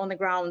actually on the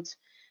ground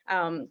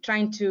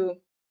trying to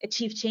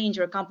achieve change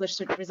or accomplish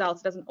certain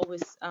results. It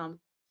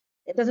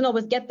doesn't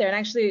always get there. And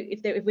actually,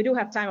 if we do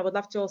have time, I would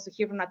love to also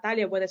hear from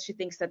Natalya whether she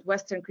thinks that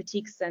Western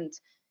critiques and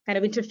kind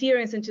of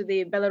interference into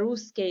the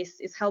Belarus case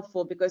is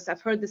helpful, because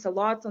I've heard this a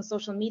lot on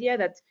social media,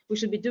 that we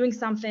should be doing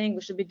something,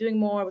 we should be doing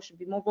more, we should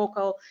be more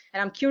vocal.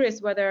 And I'm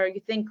curious whether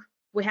you think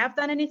we have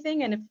done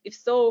anything, and if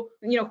so,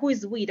 who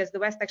is we? Does the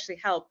West actually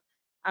help?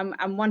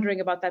 I'm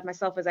wondering about that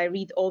myself as I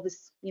read all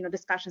this,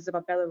 discussions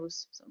about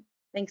Belarus. So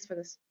thanks for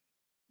this.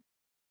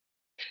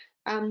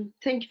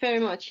 Thank you very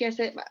much. Yes,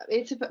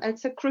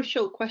 it's a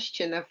crucial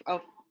question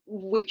of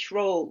which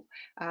role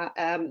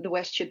the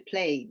West should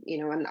play,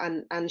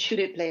 and should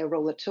it play a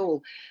role at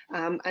all?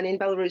 And in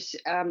Belarus,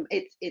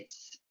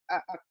 it's a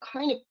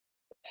kind of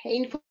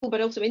painful but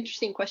also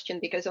interesting question,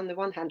 because on the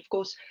one hand, of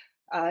course,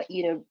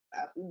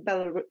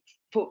 Belarus,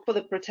 for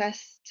the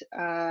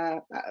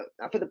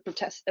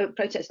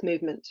protest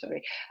movement,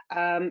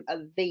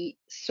 the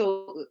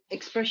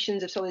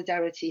expressions of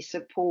solidarity,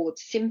 support,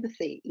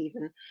 sympathy,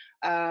 even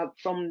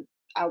from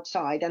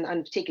outside and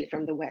particularly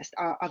from the West,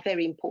 are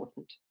very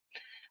important.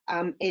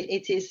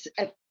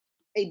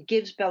 It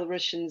gives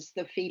Belarusians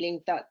the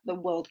feeling that the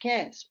world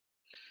cares.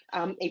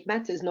 It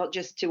matters not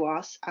just to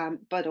us,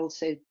 but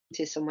also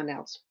to someone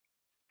else.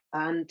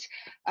 And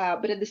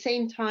but at the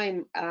same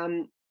time,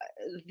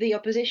 the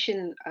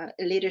opposition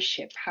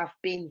leadership have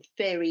been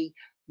very,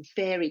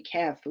 very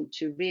careful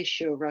to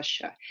reassure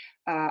Russia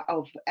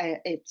of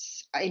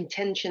its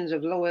intentions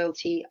of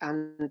loyalty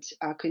and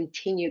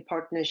continued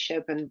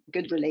partnership and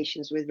good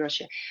relations with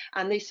Russia.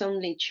 And this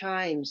only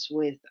chimes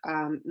with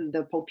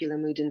the popular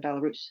mood in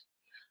Belarus.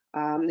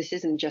 This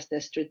isn't just a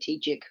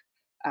strategic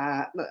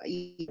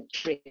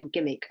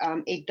gimmick.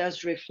 It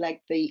does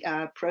reflect the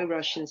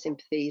pro-Russian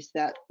sympathies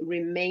that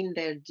remain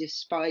there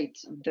despite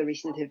the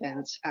recent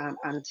events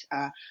and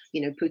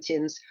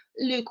Putin's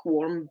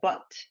lukewarm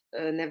but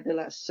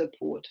nevertheless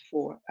support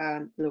for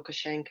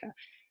Lukashenko.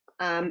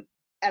 And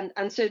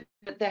so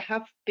there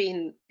have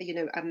been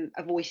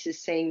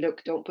voices saying,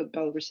 look, don't put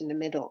Belarus in the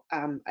middle.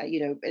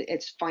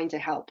 It's fine to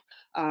help,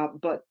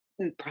 but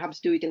perhaps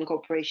do it in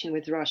cooperation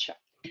with Russia.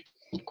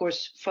 of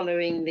course,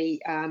 following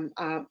the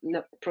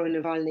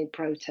pro-Navalny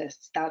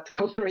protests, that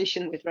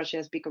cooperation with Russia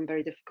has become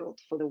very difficult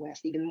for the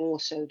West, even more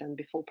so than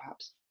before,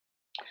 perhaps.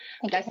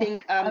 But I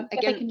think,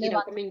 again, you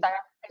know, I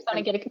just want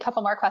to get a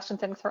couple more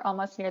questions in because we're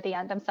almost near the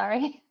end. I'm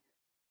sorry.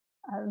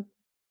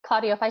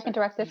 Claudio, if I can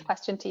direct this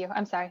question to you,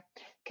 I'm sorry.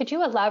 Could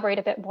you elaborate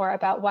a bit more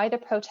about why the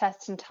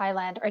protests in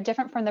Thailand are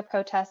different from the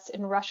protests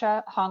in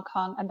Russia, Hong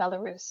Kong, and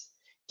Belarus?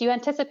 Do you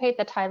anticipate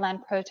the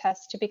Thailand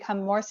protests to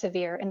become more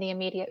severe in the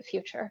immediate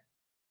future?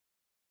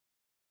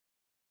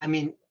 I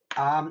mean,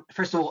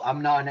 first of all,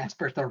 I'm not an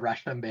expert on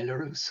Russia and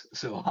Belarus,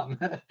 so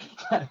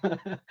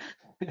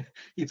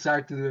it's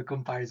hard to do a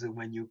comparison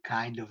when you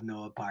kind of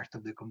know a part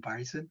of the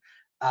comparison.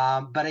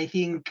 But I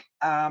think,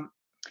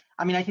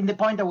 I mean, I think the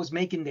point I was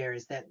making there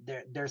is that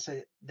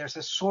there's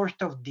a sort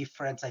of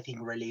difference, I think,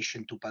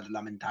 relation to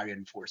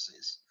parliamentarian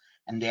forces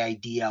and the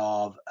idea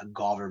of a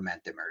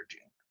government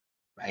emerging,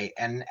 right?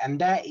 And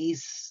that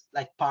is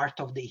like part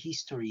of the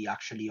history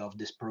actually of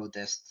this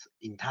protest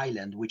in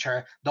Thailand, which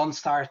don't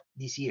start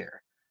this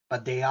year,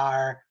 but they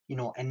are, you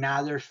know,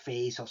 another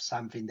phase of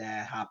something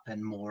that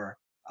happened more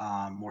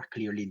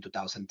clearly in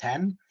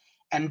 2010.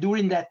 And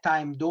during that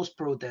time, those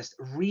protests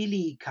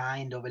really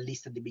kind of, at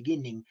least at the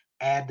beginning,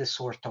 had a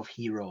sort of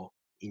hero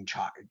in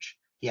charge.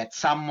 He had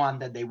someone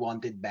that they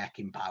wanted back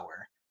in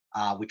power,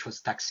 which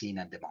was Thaksin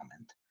at the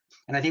moment.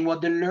 And I think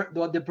what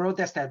the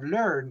protests have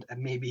learned,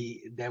 and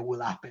maybe that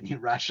will happen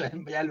in Russia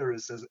and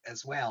Belarus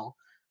as well,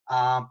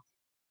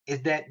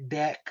 is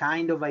that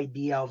kind of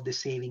idea of the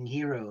saving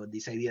hero,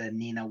 this idea that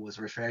Nina was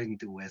referring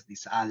to as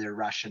this other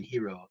Russian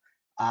hero,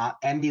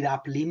 ended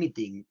up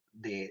limiting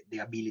the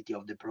ability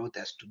of the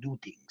protest to do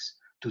things,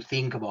 to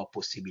think about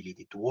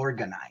possibility, to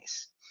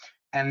organize.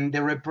 And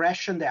the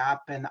repression that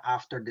happened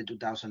after the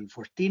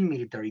 2014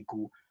 military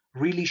coup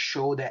really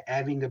showed that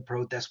having a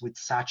protest with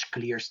such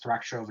clear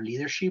structure of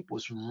leadership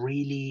was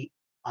really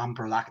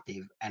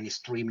unproductive and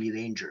extremely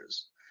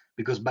dangerous,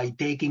 because by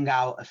taking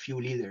out a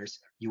few leaders,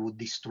 you would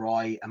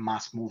destroy a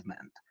mass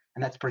movement.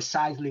 And that's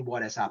precisely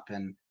what has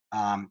happened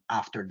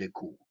after the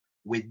coup.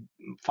 With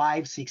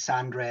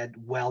 500-600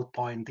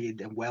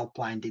 well-pointed and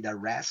well-planted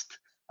arrests,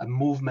 a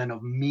movement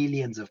of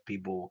millions of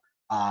people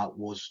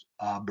was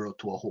brought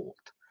to a halt.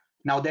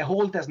 Now, the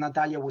halt, as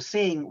Natalya was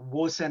saying,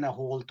 wasn't a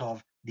halt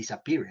of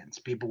disappearance.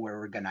 People were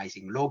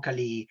organizing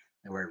locally,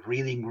 there were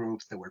reading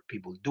groups, there were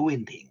people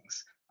doing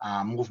things.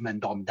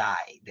 Movement don't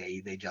die,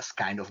 they just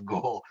kind of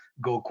go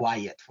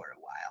quiet for a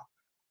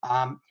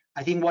while.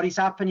 I think what is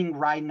happening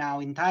right now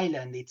in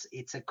Thailand,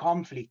 it's a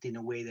conflict in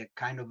a way that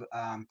kind of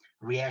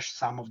rehashes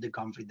some of the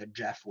conflict that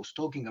Jeff was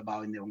talking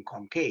about in the Hong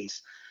Kong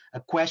case,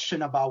 a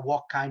question about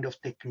what kind of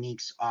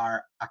techniques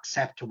are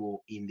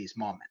acceptable in this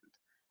moment.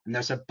 And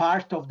there's a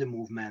part of the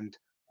movement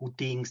who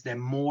thinks that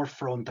more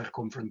frontal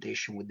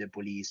confrontation with the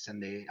police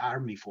and the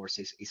army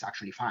forces is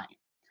actually fine.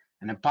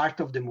 And a part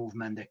of the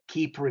movement that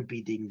keep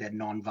repeating that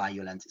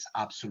non-violence is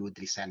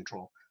absolutely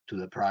central to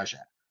the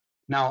project.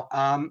 Now,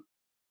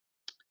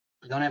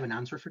 I don't have an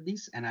answer for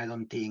this, and I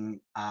don't think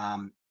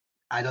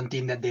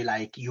that the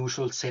like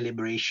usual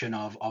celebration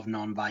of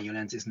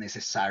non-violence is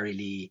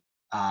necessarily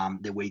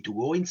the way to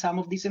go in some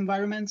of these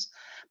environments.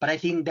 But I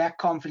think that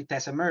conflict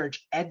has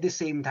emerged at the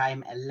same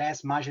time. A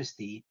lèse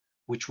majesty,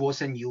 which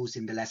wasn't used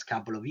in the last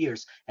couple of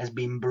years, has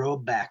been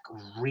brought back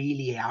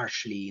really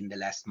harshly in the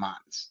last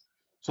months.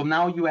 So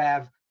now you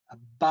have a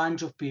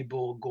bunch of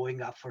people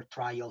going up for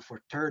trial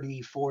for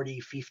 30, 40,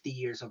 50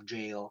 years of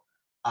jail,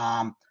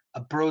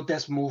 a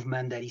protest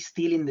movement that is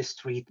still in the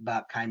street,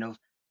 but kind of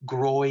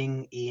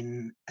growing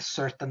in a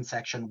certain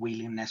section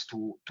willingness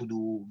to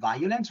do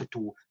violence or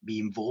to be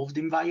involved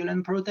in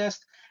violent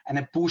protest, and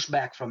a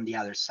pushback from the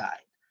other side.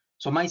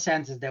 So my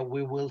sense is that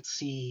we will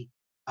see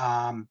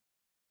a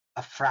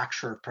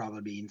fracture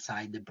probably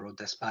inside the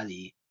protest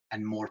body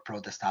and more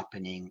protest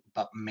happening,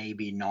 but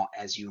maybe not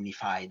as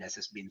unified as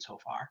it's been so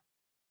far.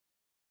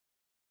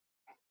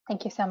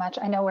 Thank you so much.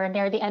 I know we're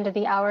near the end of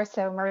the hour,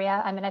 so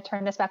Maria, I'm going to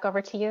turn this back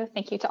over to you.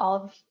 Thank you to all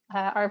of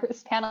our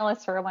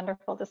panelists for a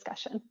wonderful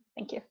discussion.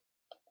 Thank you.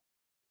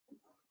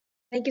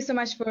 Thank you so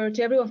much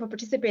to everyone for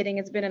participating.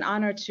 It's been an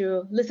honor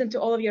to listen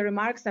to all of your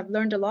remarks. I've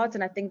learned a lot,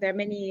 and I think there are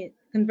many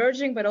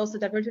converging but also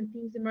divergent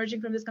themes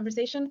emerging from this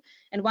conversation.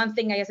 And one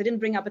thing I guess I didn't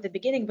bring up at the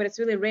beginning, but it's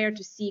really rare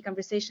to see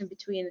conversation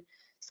between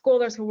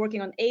scholars who are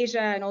working on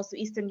Asia and also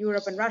Eastern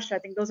Europe and Russia. I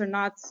think those are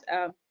not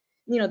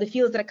the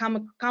fields that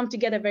come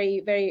together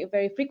very, very,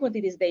 very frequently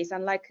these days,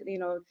 unlike,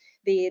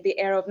 the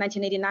era of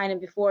 1989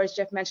 and before, as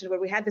Jeff mentioned, where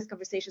we had these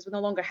conversations, we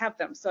no longer have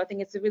them. So I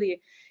think it's a really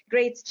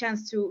great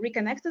chance to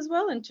reconnect as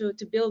well and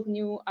to build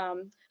new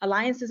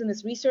alliances in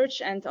this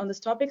research and on this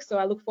topic. So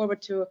I look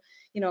forward to,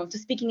 to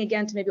speaking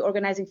again, to maybe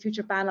organizing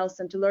future panels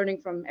and to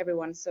learning from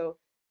everyone. So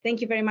thank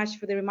you very much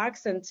for the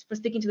remarks and for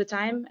sticking to the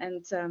time.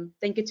 And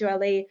thank you to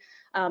LA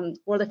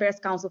World Affairs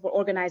Council for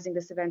organizing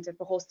this event and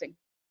for hosting.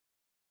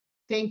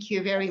 Thank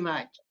you very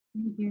much.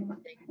 Thank you.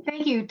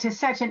 Thank you to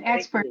such an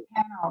expert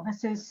panel.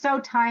 This is so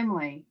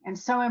timely and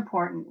so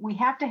important. We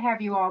have to have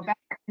you all back.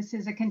 This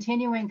is a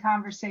continuing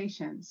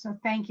conversation, so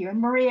thank you. And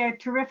Maria,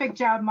 terrific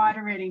job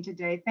moderating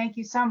today. Thank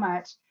you so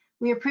much.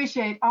 We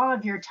appreciate all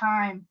of your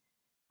time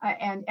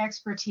and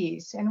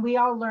expertise, and we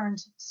all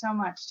learned so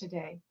much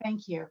today.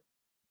 Thank you.